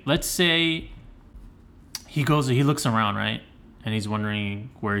this way. Let's say he looks around, right, and he's wondering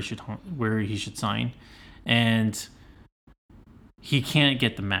where he should sign, and he can't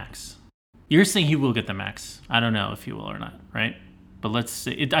get the max. You're saying he will get the max. I don't know if he will or not, right? But let's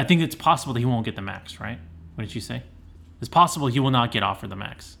say I think it's possible that he won't get the max, right? What did you say? It's possible he will not get offered the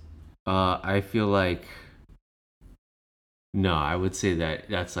max. I feel like no. I would say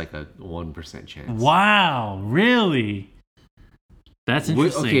that's like a 1% chance. Wow, really? That's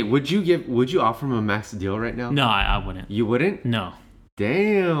interesting. Would you offer him a max deal right now? No, I wouldn't. You wouldn't? No.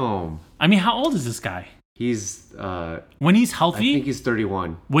 Damn. I mean, how old is this guy? He's when he's healthy. I think he's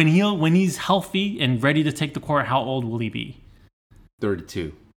 31. When he's healthy and ready to take the court, how old will he be?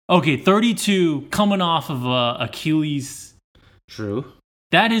 32. Okay, 32, coming off of Achilles. True.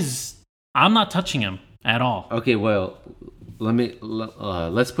 That is, I'm not touching him at all. Okay, well,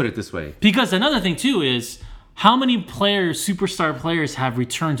 let's put it this way. Because another thing too is how many superstar players, have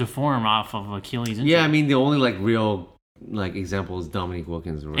returned to form off of Achilles injury? Yeah, I mean the only real example is Dominique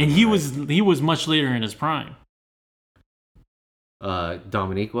Wilkins, and he was much later in his prime.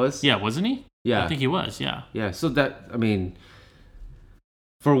 Dominique was? Yeah, wasn't he? Yeah, I think he was. Yeah. Yeah. So that, I mean,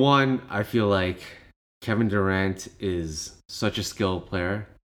 for one, I feel like Kevin Durant is such a skilled player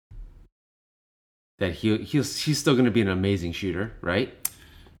that he's still going to be an amazing shooter, right?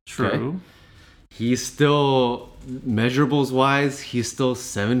 True. Okay? He's still, measurables wise, he's still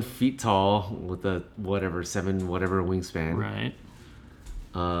 7 feet tall with a whatever wingspan. Right.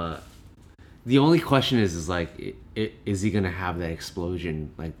 The only question is like, is he gonna have that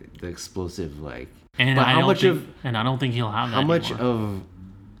explosion, like the explosive, like? And but I don't think he'll have that.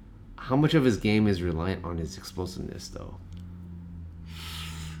 How much of his game is reliant on his explosiveness, though?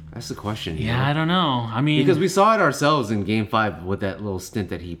 That's the question. Yeah, I don't know. I mean, because we saw it ourselves in Game 5 with that little stint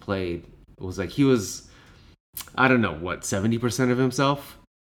that he played. It was like he was, I don't know, 70% of himself,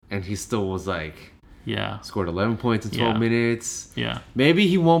 and he still was like, scored 11 points in 12 minutes. Yeah, maybe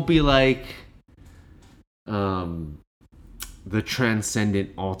he won't be like the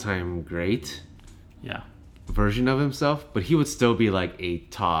transcendent all-time great version of himself, but he would still be like a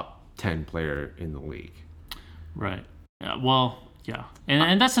top 10 player in the league. Right. Yeah. Well, yeah,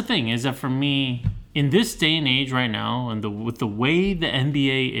 and that's the thing, is that for me, in this day and age right now, and with the way the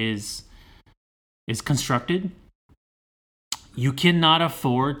NBA is constructed, you cannot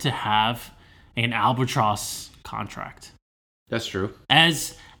afford to have an albatross contract. That's true.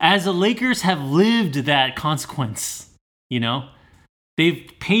 As the Lakers have lived that consequence,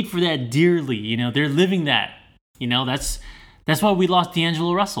 they've paid for that dearly. They're living that. That's why we lost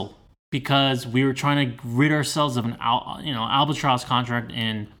D'Angelo Russell, because we were trying to rid ourselves of an albatross contract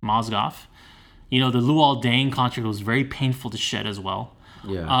in Mozgov. The Luol Deng contract was very painful to shed as well.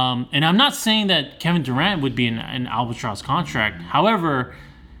 Yeah. And I'm not saying that Kevin Durant would be an albatross contract. However,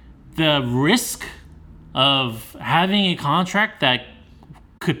 the risk of having a contract that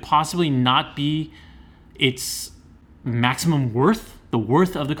could possibly not be its maximum worth, the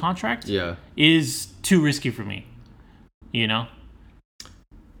worth of the contract, is too risky for me. In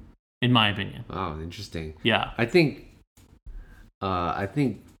my opinion. Oh, interesting. Yeah. I think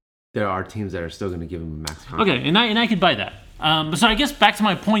there are teams that are still going to give him a max contract. Okay, and I could buy that. But so I guess back to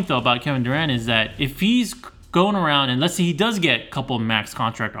my point though about Kevin Durant is that if he's going around and let's say he does get a couple of max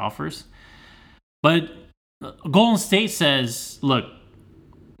contract offers, but Golden State says, "Look,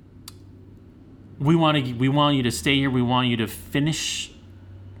 we want you to stay here. We want you to finish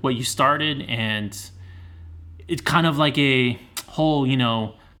what you started," and it's kind of like a whole,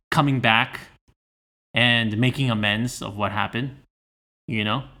 coming back and making amends of what happened.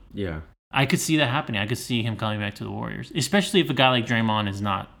 Yeah. I could see that happening. I could see him coming back to the Warriors, especially if a guy like Draymond is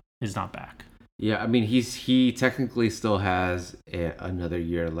not back. Yeah, I mean he technically still has another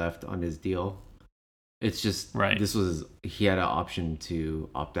year left on his deal. It's just he had an option to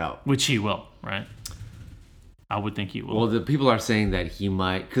opt out, which he will, right? I would think he will. Well, the people are saying that he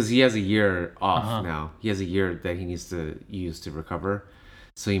might, because he has a year off now. He has a year that he needs to use to recover.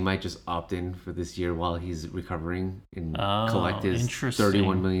 So he might just opt in for this year while he's recovering and collect his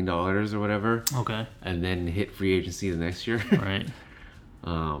 $31 million or whatever. Okay. And then hit free agency the next year. Right.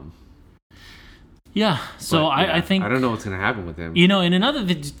 Yeah. So I think... I don't know what's going to happen with him. And another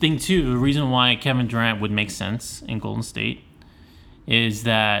thing, too, the reason why Kevin Durant would make sense in Golden State is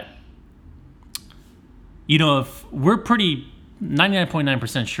that, if we're pretty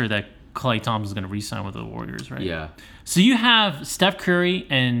 99.9% sure that Klay Thompson is going to re-sign with the Warriors, right? Yeah. So you have Steph Curry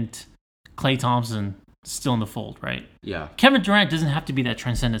and Klay Thompson still in the fold, right? Yeah. Kevin Durant doesn't have to be that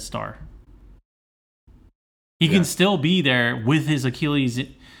transcendent star. He can still be there with his Achilles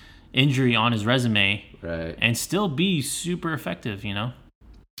injury on his resume, right, and still be super effective, And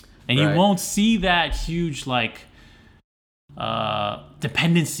you won't see that huge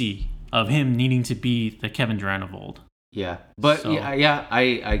dependency of him needing to be the Kevin Durant of old. Yeah, but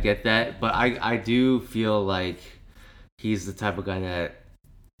I get that, but I do feel like he's the type of guy that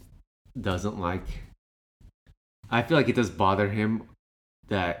doesn't like. I feel like it does bother him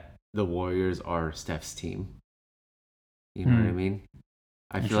that the Warriors are Steph's team. You know what I mean?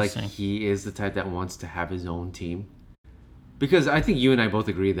 I feel like he is the type that wants to have his own team. Because I think you and I both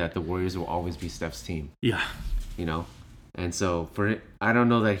agree that the Warriors will always be Steph's team. Yeah. And so I don't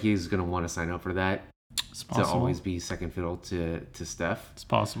know that he's going to want to sign up for that. It's possible. To always be second fiddle to Steph. It's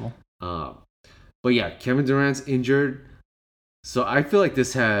possible. But yeah, Kevin Durant's injured. So I feel like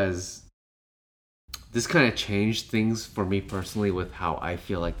this kind of changed things for me personally with how I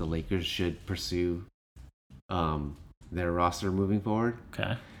feel like the Lakers should pursue their roster moving forward.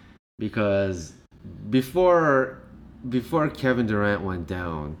 Okay. Because before Kevin Durant went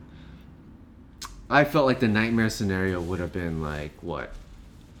down, I felt like the nightmare scenario would have been like what?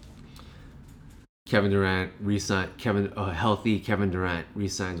 Kevin Durant healthy Kevin Durant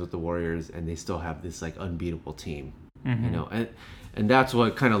re-signs with the Warriors, and they still have this unbeatable team, and that's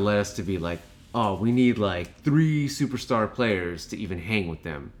what kind of led us to be like, oh, we need 3 superstar players to even hang with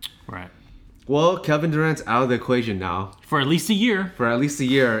them. Right. Well, Kevin Durant's out of the equation now for at least a year.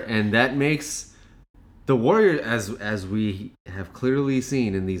 And that makes the Warriors, as we have clearly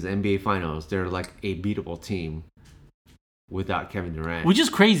seen in these NBA Finals, they're like a beatable team without Kevin Durant. Which is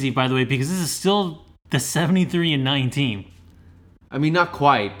crazy, by the way, because this is still the 73-9 team. I mean, not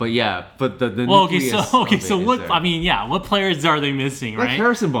quite, but yeah. But the well, so what? There. I mean, yeah. What players are they missing? Right.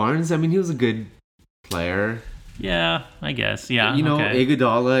 Harrison Barnes. I mean, he was a good player. Yeah, I guess. Yeah.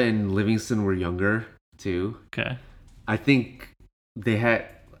 Iguodala and Livingston were younger too. Okay. I think they had.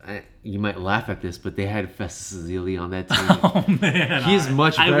 You might laugh at this, but they had Festus Ezeli on that team. Oh man, he's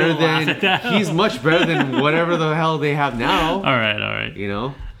much better than whatever the hell they have now. All right.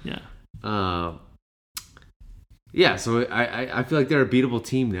 Yeah. Yeah. So I feel like they're a beatable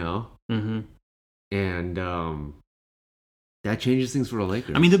team now. Mm-hmm. And that changes things for the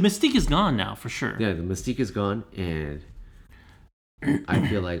Lakers. I mean, the mystique is gone now for sure. Yeah, the mystique is gone, and I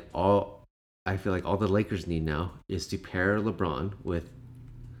feel like all the Lakers need now is to pair LeBron with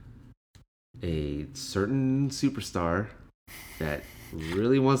a certain superstar that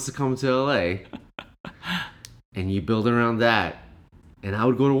really wants to come to LA, and you build around that. And I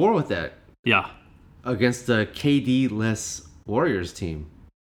would go to war with that. Yeah. Against the KD-less Warriors team.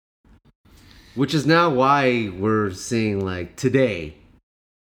 Which is now why we're seeing like today's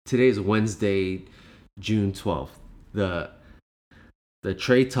Wednesday, June 12th. The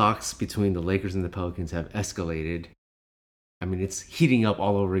trade talks between the Lakers and the Pelicans have escalated. I mean, it's heating up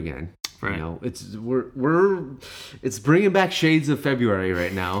all over again. Right. You know, it's bringing back shades of February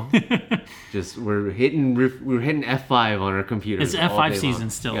right now. Just we're hitting F5 on our computers. It's F5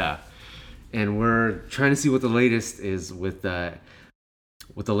 season still. Yeah, and we're trying to see what the latest is with the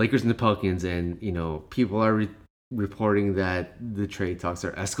Lakers and the Pelicans, and you know, people are reporting that the trade talks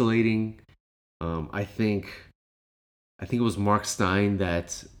are escalating. I think it was Mark Stein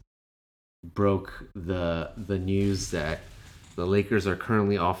that broke the news that the Lakers are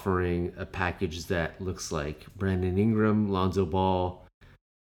currently offering a package that looks like Brandon Ingram, Lonzo Ball,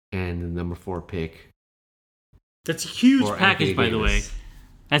 and the number 4 pick. That's a huge package, by the way.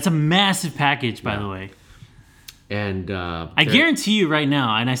 That's a massive package, by the way. And I guarantee you right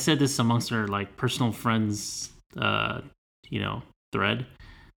now, and I said this amongst our like personal friends, thread.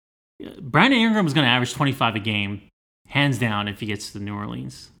 Brandon Ingram is going to average 25 a game, hands down, if he gets to New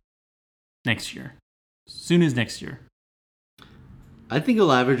Orleans next year. As soon as next year. I think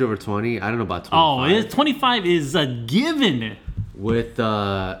he'll average over 20. I don't know about 25. 25 is a given. With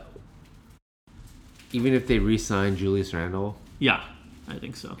even if they re-sign Julius Randle. Yeah, I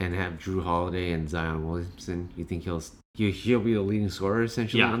think so. And have Drew Holiday and Zion Williamson, you think he'll be the leading scorer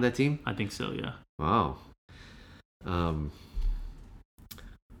essentially on that team? I think so, yeah. Wow.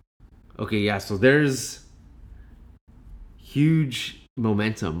 Okay, yeah, so there's huge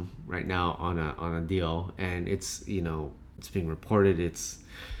momentum right now on a deal, and it's being reported it's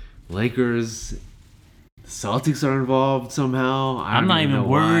Lakers, Celtics are involved somehow. I'm not even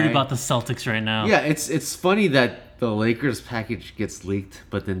worried about the Celtics right now. Yeah, it's funny that the Lakers package gets leaked,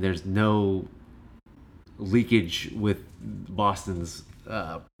 but then there's no leakage with Boston's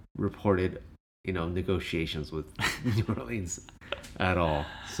reported negotiations with New Orleans at all.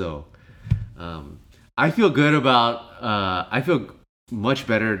 So I feel good about I feel much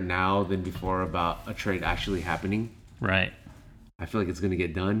better now than before about a trade actually happening. Right. I feel like it's going to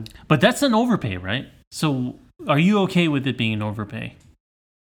get done. But that's an overpay, right? So are you okay with it being an overpay?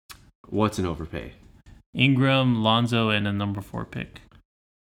 What's an overpay? Ingram, Lonzo, and a number 4 pick.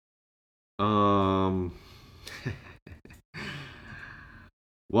 Well,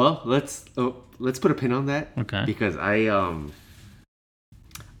 let's put a pin on that. Okay. Because I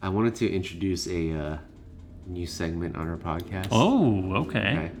wanted to introduce a new segment on our podcast. Oh,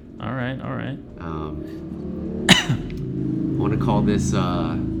 okay. All right. I want to call this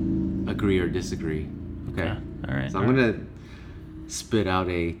agree or disagree. Okay. All right. So I'm gonna spit out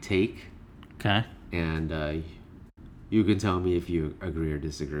a take. Okay. And you can tell me if you agree or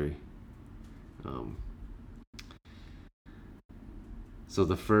disagree. So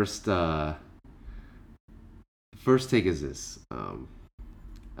the first take is this.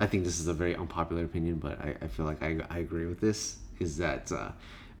 I think this is a very unpopular opinion, but I feel like I agree with this. Is that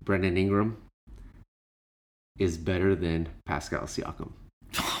Brandon Ingram is better than Pascal Siakam?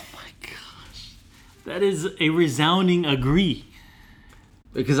 Oh my gosh, that is a resounding agree.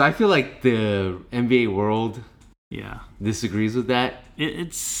 Because I feel like the NBA world disagrees with that.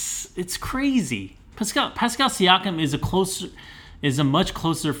 It's crazy. Pascal Siakam is a much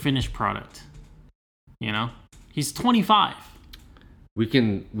closer finished product. He's 25. We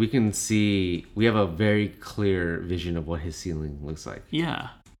can see, we have a very clear vision of what his ceiling looks like. Yeah.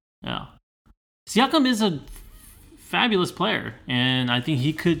 Siakam is a fabulous player, and I think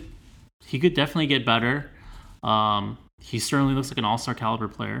he could definitely get better. He certainly looks like an all-star caliber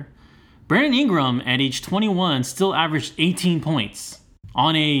player. Brandon Ingram at age 21 still averaged 18 points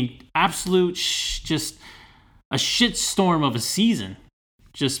on a absolute just a shitstorm of a season.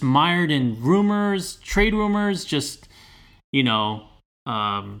 Just mired in rumors, trade rumors, just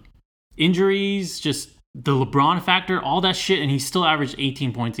injuries, just the LeBron factor, all that shit, and he still averaged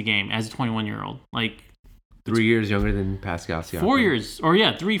 18 points a game as a 21-year-old. Like 3 years younger than Pascal Siakam. 4 years, or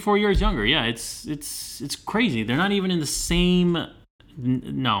 3-4 years younger. Yeah, it's crazy. They're not even in the same.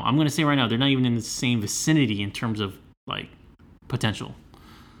 No, I'm gonna say right now, they're not even in the same vicinity in terms of like potential.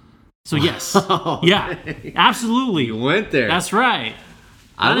 So yes, yeah, absolutely. You went there. That's right.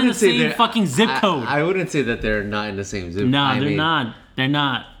 Not in the same fucking zip code. I wouldn't say that they're not in the same zip code. No, they're not. They're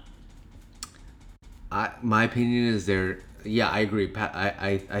not. My opinion is they're. Yeah, I agree.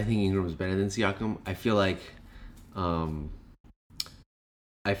 I think Ingram is better than Siakam. I feel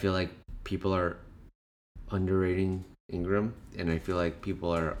like people are underrating Ingram, and I feel like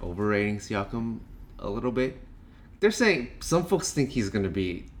people are overrating Siakam a little bit. They're saying some folks think he's going to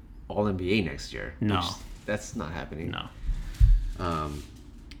be All NBA next year. No, that's not happening. No.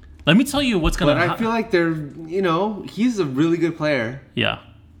 Let me tell you what's going to But I feel like he's a really good player. Yeah.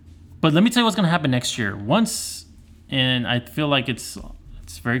 But let me tell you what's going to happen next year. And I feel like it's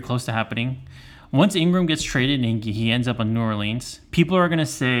very close to happening. Once Ingram gets traded and he ends up in New Orleans, people are going to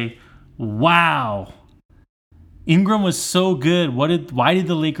say, wow, Ingram was so good. Why did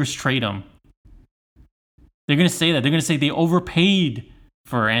the Lakers trade him? They're going to say that. They're going to say they overpaid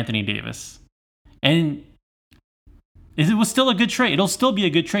for Anthony Davis. And it was still a good trade. It'll still be a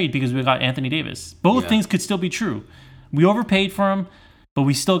good trade because we got Anthony Davis. Both things could still be true. We overpaid for him, but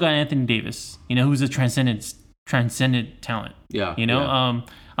we still got Anthony Davis, who's a transcendent talent. Yeah.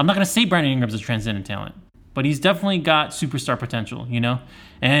 I'm not going to say Brandon Ingram's a transcendent talent, but he's definitely got superstar potential,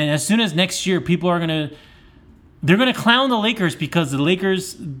 And as soon as next year, people are they're going to clown the Lakers because the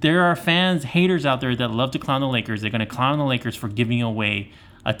Lakers, there are haters out there that love to clown the Lakers. They're going to clown the Lakers for giving away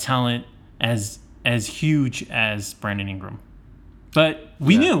a talent as huge as Brandon Ingram. But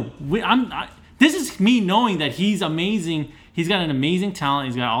we knew. This is me knowing that he's amazing. He's got an amazing talent.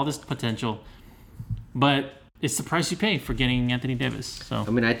 He's got all this potential. But it's the price you pay for getting Anthony Davis. So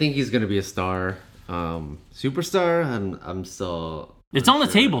I think he's going to be a star. Superstar, I'm still... It's on the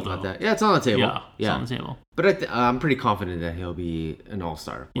table, though. That. Yeah, it's on the table. Yeah, it's on the table. But I'm pretty confident that he'll be an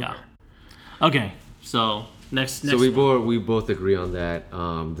all-star player. Yeah. Okay, so next. So we both agree on that.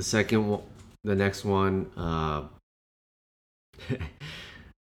 The next one,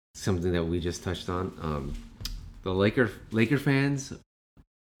 something that we just touched on. The Laker fans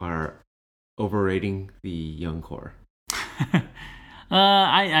are overrating the young core.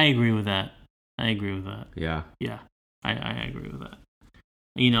 I agree with that. Yeah. Yeah, I agree with that.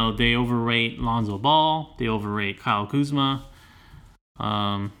 They overrate Lonzo Ball. They overrate Kyle Kuzma.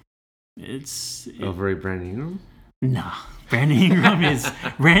 Overrate Brandon Ingram? Nah. Brandon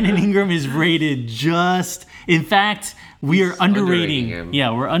Ingram is rated just. In fact, we are underrating him.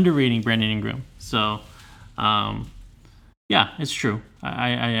 Yeah, we're underrating Brandon Ingram. So, yeah, it's true.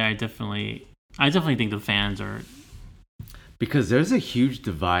 I definitely think the fans are, because there's a huge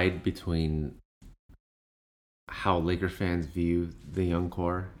divide between how Laker fans view the young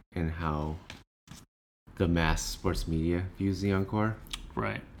core and how the mass sports media views the young core.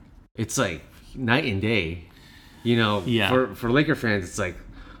 Right. It's like night and day. Yeah. For Laker fans, it's like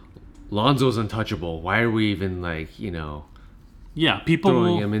Lonzo's untouchable. Why are we even yeah, people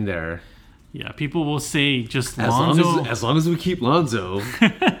throwing him in there? Yeah, people will say just Lonzo. As long as we keep Lonzo,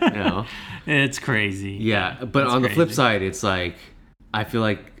 It's crazy. Yeah, but on the flip side, it's like I feel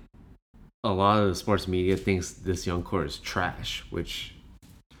like a lot of the sports media thinks this young core is trash, which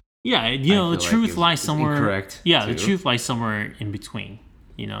the truth lies somewhere. Incorrect. Yeah, the truth lies somewhere in between.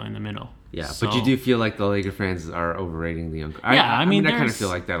 In the middle. Yeah, so, but you do feel like the Laker fans are overrating the young core. Yeah, I mean, I kind of feel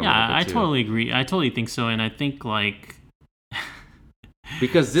like that a little bit too. I totally agree. I totally think so, and I think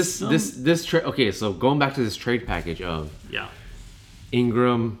because this trade. Okay, so going back to this trade package of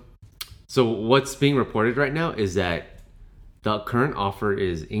Ingram. So what's being reported right now is that the current offer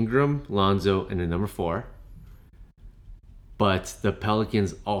is Ingram, Lonzo, and a number 4. But the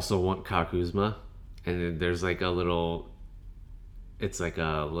Pelicans also want Kyle Kuzma, and then there's a little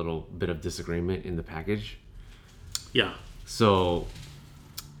bit of disagreement in the package. Yeah. So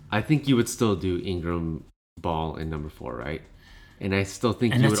I think you would still do Ingram, Ball, and number 4, right? And I still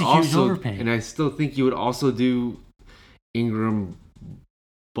think you would also do Ingram,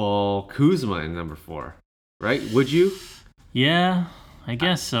 Ball, Kuzma, and number 4, right? Would you? Yeah, I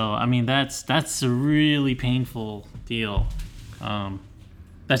guess so. I mean, that's a really painful deal.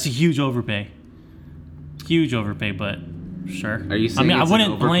 That's a huge overpay. But sure. Are you saying I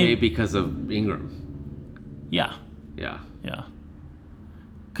wouldn't overpay because of Ingram? Yeah. Yeah. Yeah.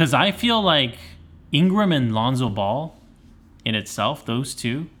 Because I feel like Ingram and Lonzo Ball in itself, those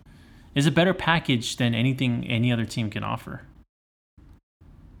two, is a better package than anything any other team can offer.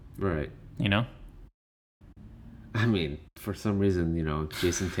 Right. I mean, for some reason,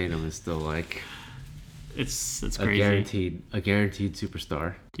 Jason Tatum is still it's a crazy. guaranteed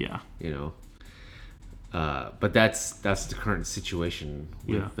superstar. Yeah. But that's the current situation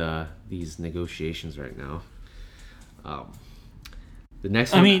with these negotiations right now. The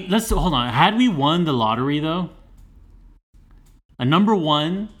next one, I mean, let's hold on. Had we won the lottery though, a number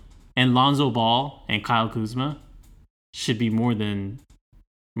 1 and Lonzo Ball and Kyle Kuzma should be more than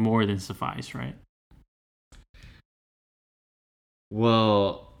suffice, right?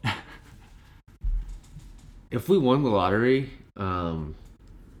 Well, if we won the lottery,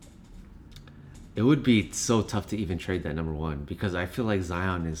 it would be so tough to even trade that number 1 because I feel like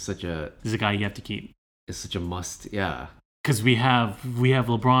Zion is He's a guy you have to keep. Is such a must. Yeah. Because we have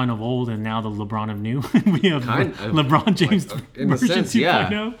LeBron of old and now the LeBron of new. We have Kind of, LeBron James like, in a version sense, yeah.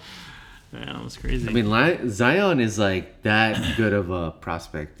 2.0. Yeah, that was crazy. I mean, Zion is like that good of a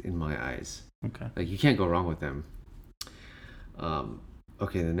prospect in my eyes. Okay. Like you can't go wrong with them.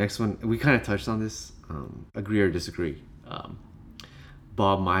 Okay, the next one we kind of touched on this. Agree or disagree?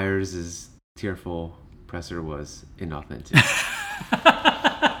 Bob Myers' tearful presser was inauthentic.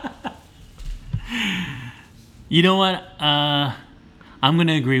 You know what? I'm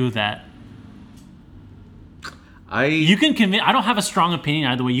gonna agree with that. You can convince. I don't have a strong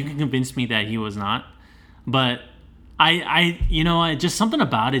opinion either way. You can convince me that he was not, but I just something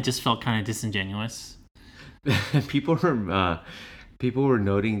about it just felt kind of disingenuous. people were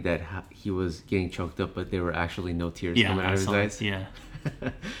noting that he was getting choked up, but there were actually no tears coming out of his eyes. Yeah.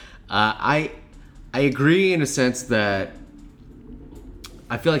 I agree in a sense that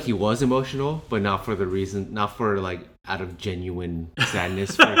I feel like he was emotional, but not for like out of genuine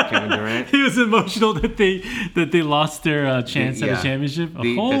sadness for Kevin Durant. He was emotional that they lost their chance at a championship.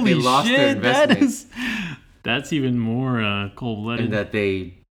 Holy shit! That's even more cold-blooded. And that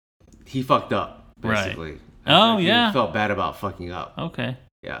he fucked up basically. Right. Oh yeah. He felt bad about fucking up. Okay.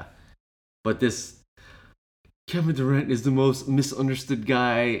 Yeah, but this Kevin Durant is the most misunderstood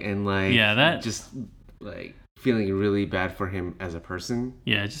guy, and like just like feeling really bad for him as a person.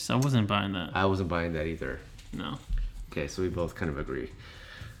 Yeah, I wasn't buying that. I wasn't buying that either. No. Okay, so we both kind of agree.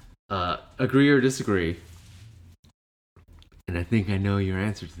 Agree or disagree? And I think I know your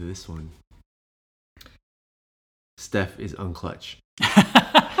answer to this one. Steph is unclutch.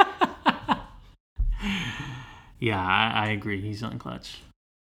 Yeah, I agree. He's unclutch.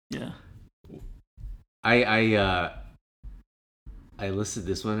 Yeah. I listed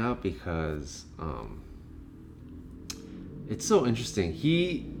this one out because it's so interesting.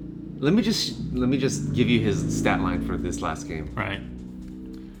 Let me just give you his stat line for this last game. Right.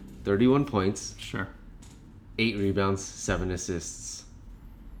 31 points. Sure. 8 rebounds, 7 assists.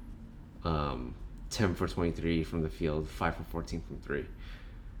 10 for 23 from the field, 5 for 14 from 3.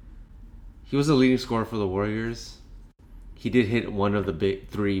 He was the leading scorer for the Warriors. He did hit one of the big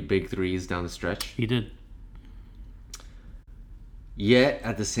threes down the stretch. He did. Yet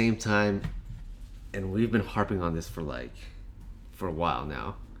at the same time, and we've been harping on this for a while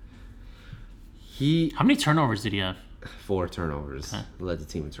now. How many turnovers did he have? 4 turnovers. Okay. Led the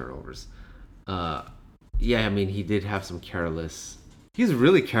team in turnovers. Yeah, I mean he did have some careless. He's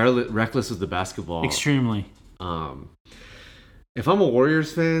really reckless with the basketball. Extremely. If I'm a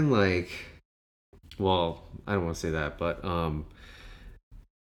Warriors fan, well, I don't want to say that, but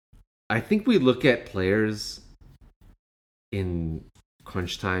I think we look at players in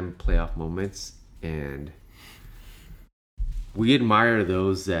crunch time playoff moments, and we admire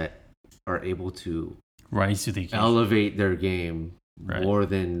those that are able to rise to the occasion, elevate their game more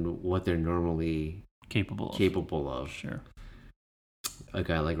than what they're normally capable of. Sure. A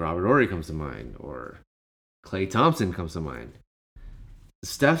guy like Robert Horry comes to mind, or Klay Thompson comes to mind.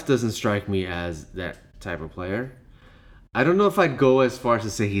 Steph doesn't strike me as that type of player. I don't know if I'd go as far as to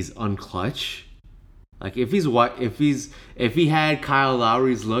say he's unclutch. Like if he had Kyle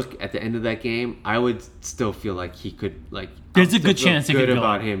Lowry's look at the end of that game, I would still feel like he could There's a good chance good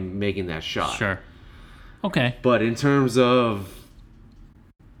about him making that shot. Sure. Okay. But in terms of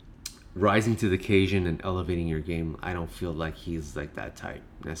rising to the occasion and elevating your game, I don't feel like he's like that type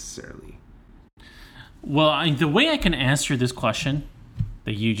necessarily. Well, the way I can answer this question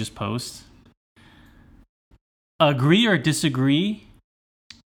that you just posed, agree or disagree,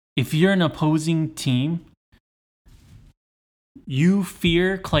 if you're an opposing team, you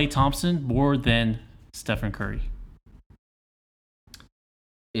fear Klay Thompson more than Stephen Curry.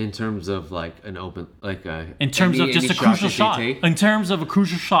 In terms of in terms of just a crucial shot. In terms of a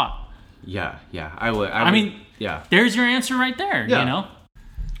crucial shot. Yeah, I would. I mean, yeah. There's your answer right there. Yeah. You know.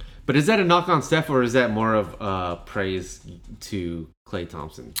 But is that a knock on Steph, or is that more of praise to Klay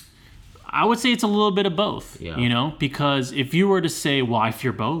Thompson? I would say it's a little bit of both. Yeah. You know, because if you were to say, "Well, I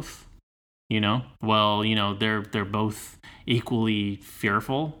fear both," they're both equally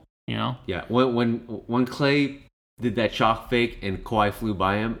fearful. You know. Yeah. When Klay did that chalk fake and Kawhi flew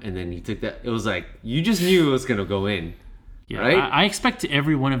by him, and then he took that, it was like you just knew it was gonna go in. Yeah, right? I expect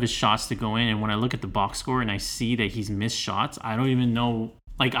every one of his shots to go in, and when I look at the box score and I see that he's missed shots, I don't even know.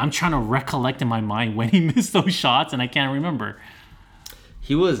 Like, I'm trying to recollect in my mind when he missed those shots, and I can't remember.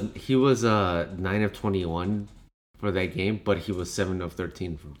 He was 9 of 21 for that game, but he was 7 of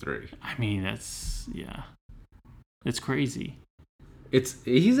 13 from 3. I mean, it's crazy.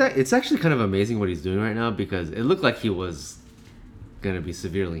 It's actually kind of amazing what he's doing right now, because it looked like he was gonna be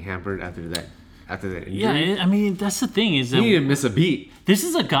severely hampered after after that injury. Yeah, I mean, that's the thing is that he didn't miss a beat. This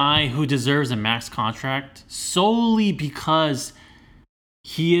is a guy who deserves a max contract solely because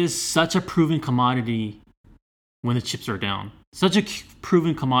he is such a proven commodity when the chips are down. Such a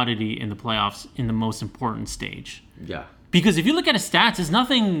proven commodity in the playoffs in the most important stage. Yeah. Because if you look at his stats, it's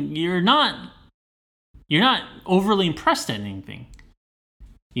nothing. You're not overly impressed at anything.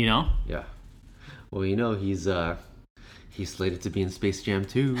 You know? Yeah. Well, he's slated to be in Space Jam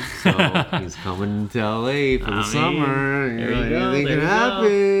 2, so he's coming to LA for the summer. There you go. Anything can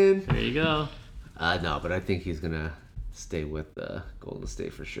happen. There you go. No, but I think he's gonna stay with Golden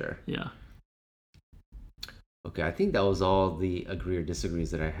State for sure. Yeah. Okay, I think that was all the agree or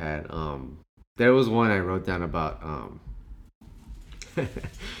disagrees that I had. There was one I wrote down about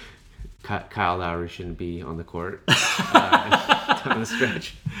Kyle Lowry shouldn't be on the court down the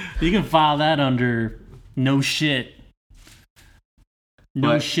stretch. You can file that under no shit.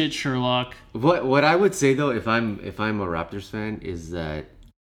 No shit, Sherlock. What I would say though, if I'm a Raptors fan, is that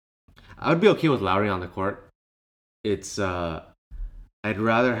I would be okay with Lowry on the court. It's I'd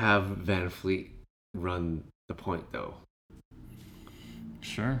rather have Van Fleet run the point though.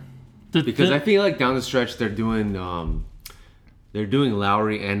 Sure. Because I feel like down the stretch they're doing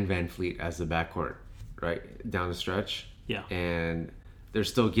Lowry and Van Fleet as the backcourt, right? Down the stretch. Yeah. And they're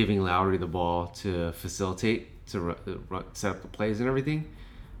still giving Lowry the ball to facilitate, to set up the plays and everything.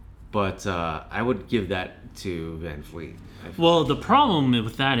 But I would give that to Van Fleet. Well, the problem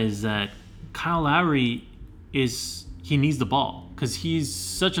with that is that Kyle Lowry he needs the ball because he's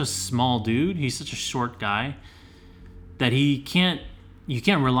such a small dude. He's such a short guy that you can't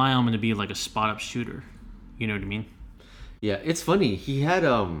rely on him to be like a spot up shooter. You know what I mean? Yeah, it's funny. He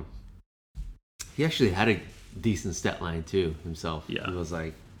actually had a decent stat line too himself. Yeah. He was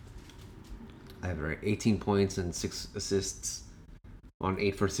like, I have it right, 18 points and 6 assists on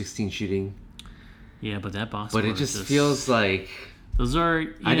 8 for 16 shooting. Yeah, but that box. But it just feels like those are.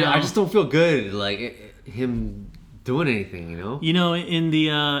 I just don't feel good like him doing anything. You know, in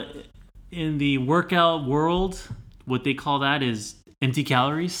the workout world, what they call that is empty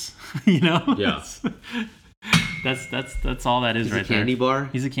calories. Yeah. That's all that is. He's right a candy there. bar.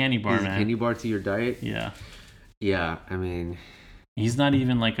 He's a candy bar, He's man. a candy bar to your diet. Yeah. Yeah, I mean, he's not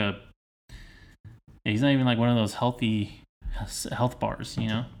even like one of those health bars.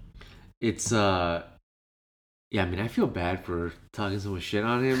 It's yeah, I mean, I feel bad for talking so much shit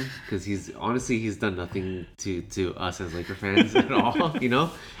on him because he's done nothing to us as Laker fans at all.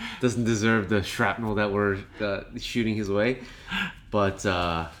 Doesn't deserve the shrapnel that we're shooting his way. But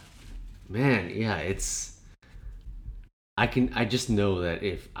man, yeah, I just know that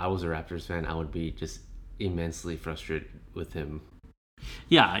if I was a Raptors fan, I would be just immensely frustrated with him.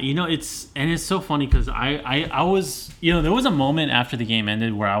 Yeah, it's so funny because I was, there was a moment after the game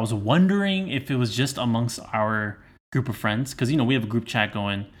ended where I was wondering if it was just amongst our group of friends because we have a group chat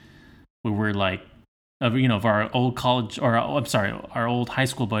going where we're like, of our old college our old high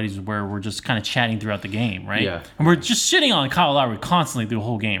school buddies where we're just kind of chatting throughout the game, right? Yeah. And we're just shitting on Kyle Lowry constantly through the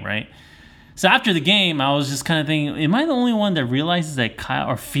whole game, right? So after the game, I was just kind of thinking, am I the only one that realizes that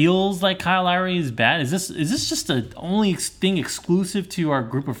feels like Kyle Lowry is bad? Is this just the only thing exclusive to our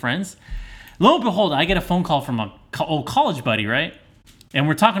group of friends? Lo and behold, I get a phone call from an old college buddy, right? And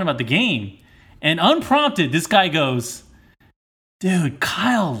we're talking about the game. And unprompted, this guy goes, dude,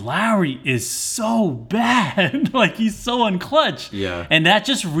 Kyle Lowry is so bad. Like, he's so unclutch. Yeah. And that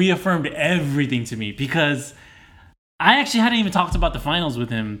just reaffirmed everything to me because I actually hadn't even talked about the finals with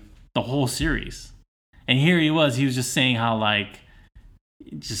him the whole series. And here he was just saying how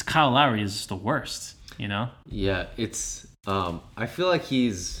just Kyle Lowry is just the worst, Yeah, it's I feel like he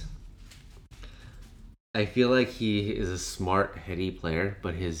is a smart, heady player,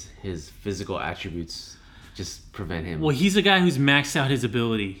 but his physical attributes just prevent him. Well, he's a guy who's maxed out his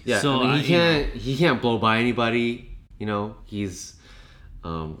ability. Yeah, so I mean, he can't blow by anybody, he's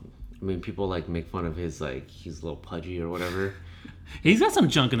people make fun of his he's a little pudgy or whatever. He's got some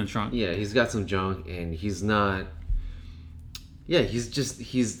junk in the trunk. Yeah, he's got some junk, and he's not. Yeah,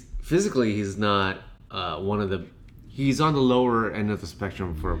 he's physically he's not one of the. He's on the lower end of the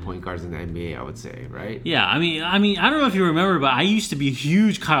spectrum for point guards in the NBA, I would say, right? Yeah, I mean, I don't know if you remember, but I used to be a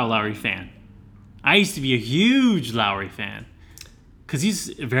huge Kyle Lowry fan. Because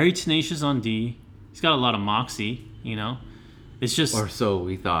he's very tenacious on D. He's got a lot of moxie, It's just. Or so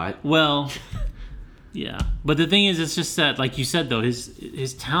we thought. Well. Yeah, but the thing is, it's just that, like you said, though,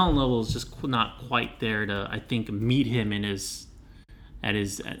 his talent level is just not quite there to, I think, meet him at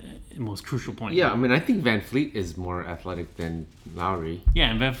his most crucial point. Yeah, I mean, I think Van Fleet is more athletic than Lowry. Yeah,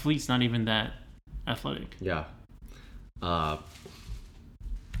 and Van Fleet's not even that athletic. Yeah.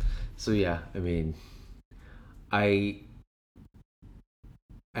 So yeah, I mean, I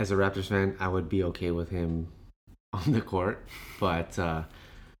as a Raptors fan, I would be okay with him on the court, but I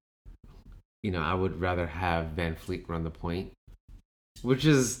would rather have Van Fleet run the point, which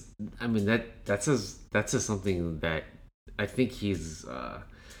is, I mean, that's just something that I think he's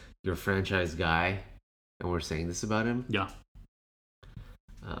your franchise guy, and we're saying this about him. Yeah.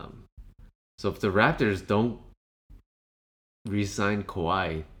 So if the Raptors don't re-sign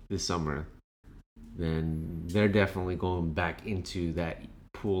Kawhi this summer, then they're definitely going back into that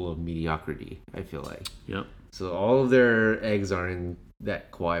pool of mediocrity, I feel like. Yep. So all of their eggs are in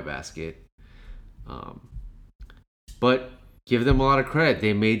that Kawhi basket. But give them a lot of credit.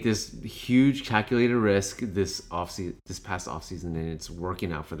 They made this huge calculated risk this past offseason, and it's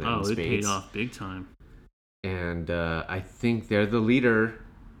working out for them. Oh, it paid off big time. And I think they're the leader,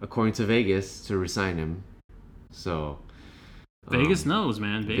 according to Vegas, to resign him. So Vegas knows,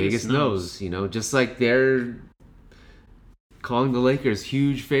 man. Vegas knows. Just like they're calling the Lakers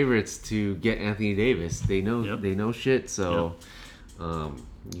huge favorites to get Anthony Davis. They know. Yep. They know shit. So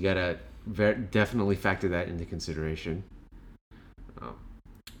you gotta definitely factor that into consideration.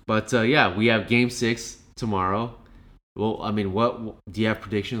 But we have Game 6 tomorrow. Well, I mean, what do you have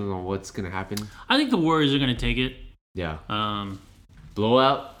predictions on what's gonna happen? I think the Warriors are gonna take it. Yeah.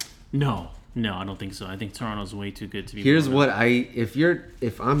 Blowout? No, I don't think so. I think Toronto's way too good to be. Here's what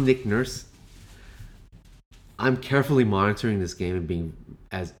if I'm Nick Nurse, I'm carefully monitoring this game and being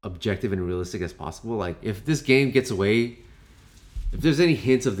as objective and realistic as possible. Like, if this game gets away, if there's any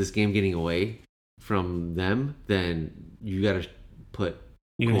hints of this game getting away from them, then you gotta put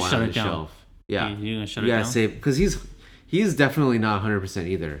You're gonna Kawhi shut on it the down. shelf. Yeah, You're gonna shut you it gotta down. save, because he's definitely not 100%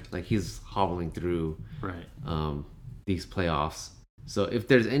 either. Like, he's hobbling through Right. these playoffs. So if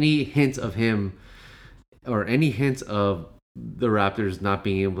there's any hint of him or any hint of the Raptors not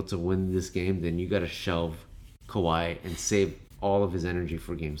being able to win this game, then you got to shelve Kawhi and save all of his energy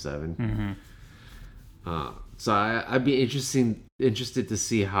for Game 7. Mm-hmm. So I'd be interested to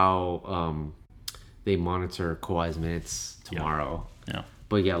see how they monitor Kawhi's minutes tomorrow. Yeah.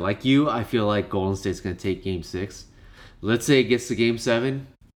 But yeah, like you, I feel like Golden State's going to take Game 6. Let's say it gets to Game 7.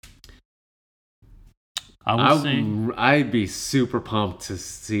 I'd be super pumped to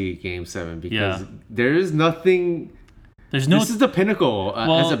see Game 7 because there is nothing. This is the pinnacle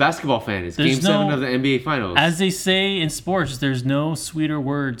as a basketball fan. It's Game 7 of the NBA Finals. As they say in sports, there's no sweeter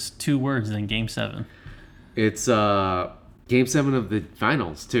two words than Game 7. It's Game 7 of the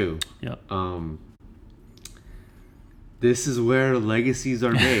Finals too. Yep. This is where legacies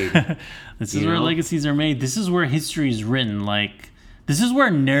are made. This is where legacies are made. This is where history is written. Like, this is where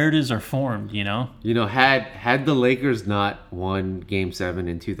narratives are formed, Had the Lakers not won Game 7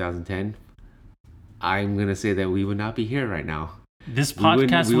 in 2010, I'm going to say that we would not be here right now. This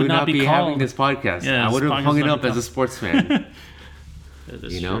podcast we would not be called having this podcast. Yeah, I would have hung it up as a sports fan. That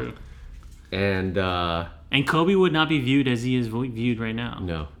is true. And Kobe would not be viewed as he is viewed right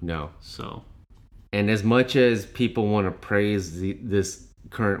now. No. So, and as much as people want to praise this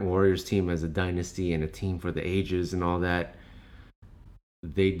current Warriors team as a dynasty and a team for the ages and all that,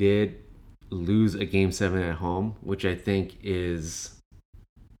 they did lose a Game 7 at home, which I think is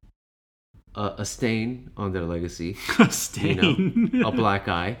a stain on their legacy. A stain. A black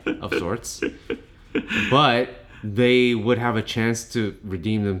eye of sorts. But they would have a chance to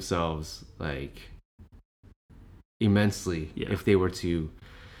redeem themselves, like, immensely if they were to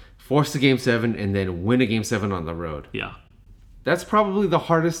force a Game 7 and then win a Game 7 on the road. Yeah. That's probably the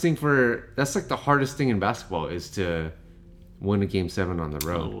hardest thing that's like the hardest thing in basketball is to win a Game 7 on the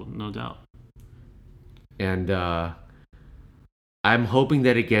road. Oh, no doubt. And I'm hoping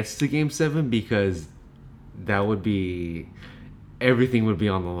that it gets to Game 7 because that would be... everything would be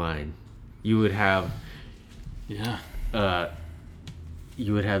on the line. You would have... Yeah.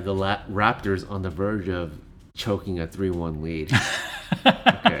 You would have the Raptors on the verge of choking a 3-1 lead.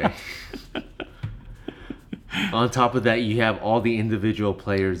 Okay. On top of that, you have all the individual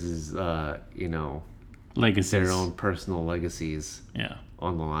players' legacies, their own personal legacies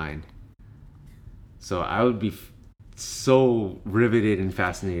on the line. So I would be so riveted and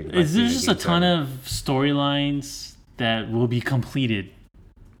fascinated. There's just a ton of storylines that will be completed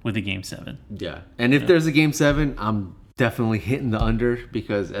with a Game 7. Yeah. And if there's a Game 7, I'm definitely hitting the under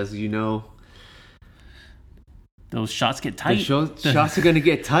because, as you know, those shots get tight. Shots are going to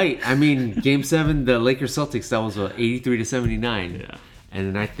get tight. I mean, Game 7, the Lakers Celtics, that was 83-79. Yeah.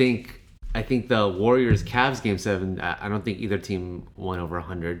 And I think the Warriors Cavs Game 7, I don't think either team won over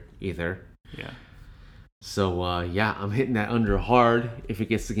 100 either. Yeah. So I'm hitting that under hard if it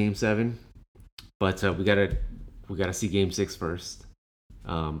gets to Game 7. But we gotta see Game 6 first.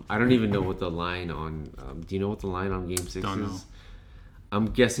 I don't even know what the line on. Do you know what the line on Game 6 Don't is? know. I'm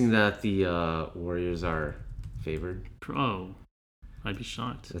guessing that the Warriors are favored. Oh, I'd be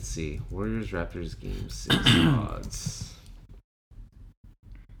shocked. Let's see. Warriors Raptors Game 6 odds.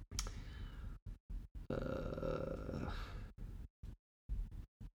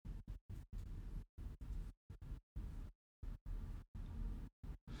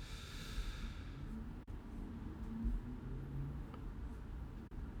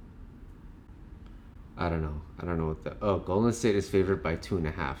 I don't know. I don't know what the. Oh, Golden State is favored by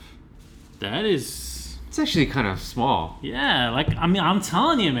 2.5. That is, It's actually kind of small. yeah. Like I mean, I'm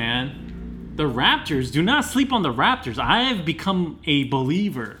telling you, man. The Raptors. Do not sleep on the Raptors. I have become a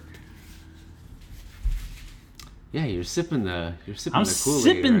believer. Yeah, you're sipping I'm the Kool-Aid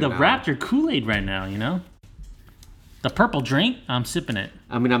sipping right the now. Raptor Kool-Aid right now. You know, the purple drink. I'm sipping it.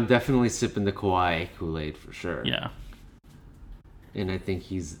 I mean, I'm definitely sipping the Kawhi Kool-Aid for sure. Yeah. And I think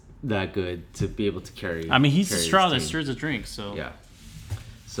he's that good to be able to carry. I mean, he's the carry straw his that team. stirs the drink. So Yeah.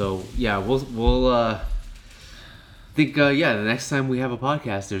 So yeah, we'll think yeah, the next time we have a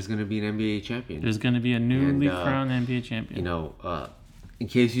podcast, there's gonna be an NBA champion. there's going to be a newly And, crowned NBA champion. You know, in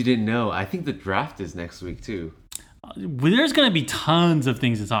case you didn't know, I think the draft is next week too. There's going to be tons of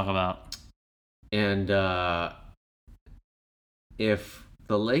things to talk about. And if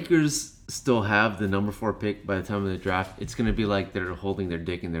the Lakers still have the number 4 pick by the time of the draft, it's gonna be like they're holding their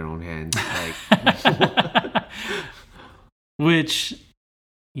dick in their own hands. Like, Which,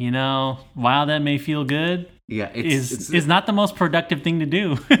 you know, while that may feel good, yeah, is not the most productive thing to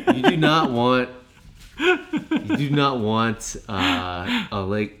do. you do not want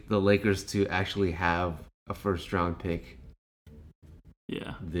the Lakers to actually have a first round pick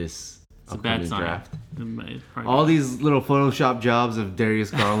Yeah. this It's a bad upcoming sign. draft. It's probably- All these little Photoshop jobs of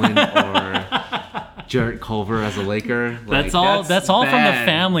Darius Garland or Jarrett Culver as a Laker. That's all from the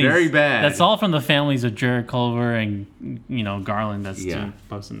families. Very bad. That's all from the families of Jared Culver and, you know, Garland that's Yeah.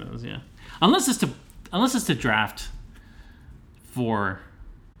 posting those, yeah. Unless it's to draft for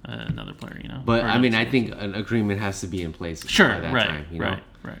another player, you know. But Or I mean, I another- think an agreement has to be in place Sure, by that right, time. You know?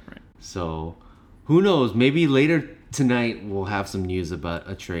 right. So who knows? Maybe later tonight we'll have some news about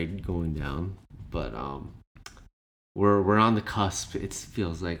a trade going down. But we're on the cusp. It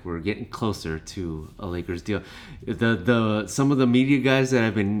feels like we're getting closer to a Lakers deal. The some of the media guys that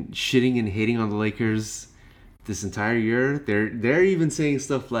have been shitting and hating on the Lakers this entire year, they're even saying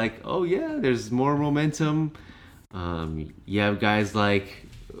stuff like, "Oh yeah, there's more momentum." You have guys like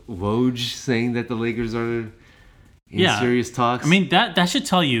Woj saying that the Lakers are in serious talks. I mean, that should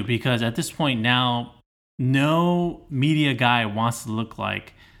tell you, because at this point now, no media guy wants to look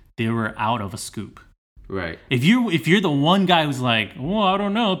like they were out of a scoop. right. If you're the one guy who's like, well, I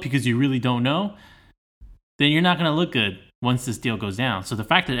don't know, because you really don't know, then you're not going to look good once this deal goes down. So the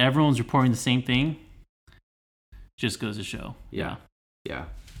fact that everyone's reporting the same thing just goes to show. Yeah.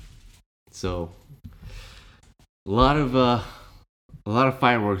 So a lot of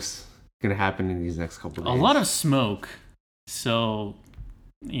fireworks gonna happen in these next couple of days. A lot of smoke. So,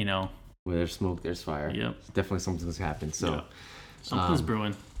 you know, where there's smoke, there's fire. Yep. Definitely something's happened. So yeah, something's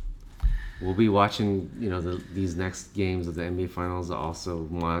brewing. we'll be watching, these next games of the NBA Finals, also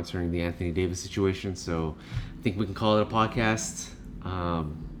monitoring the Anthony Davis situation. So I think we can call it a podcast.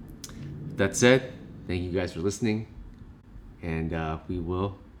 That said, thank you guys for listening, and we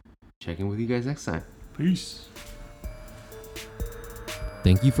will check in with you guys next time. Peace.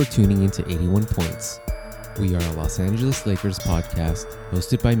 Thank you for tuning into 81 Points. We are a Los Angeles Lakers podcast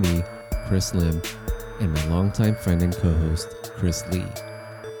hosted by me, Chris Lim, and my longtime friend and co-host, Chris Lee.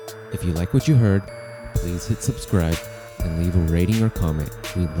 If you like what you heard, please hit subscribe and leave a rating or comment.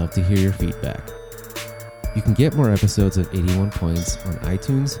 We'd love to hear your feedback. You can get more episodes of 81 Points on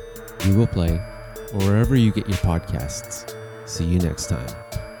iTunes, Google Play, or wherever you get your podcasts. See you next time.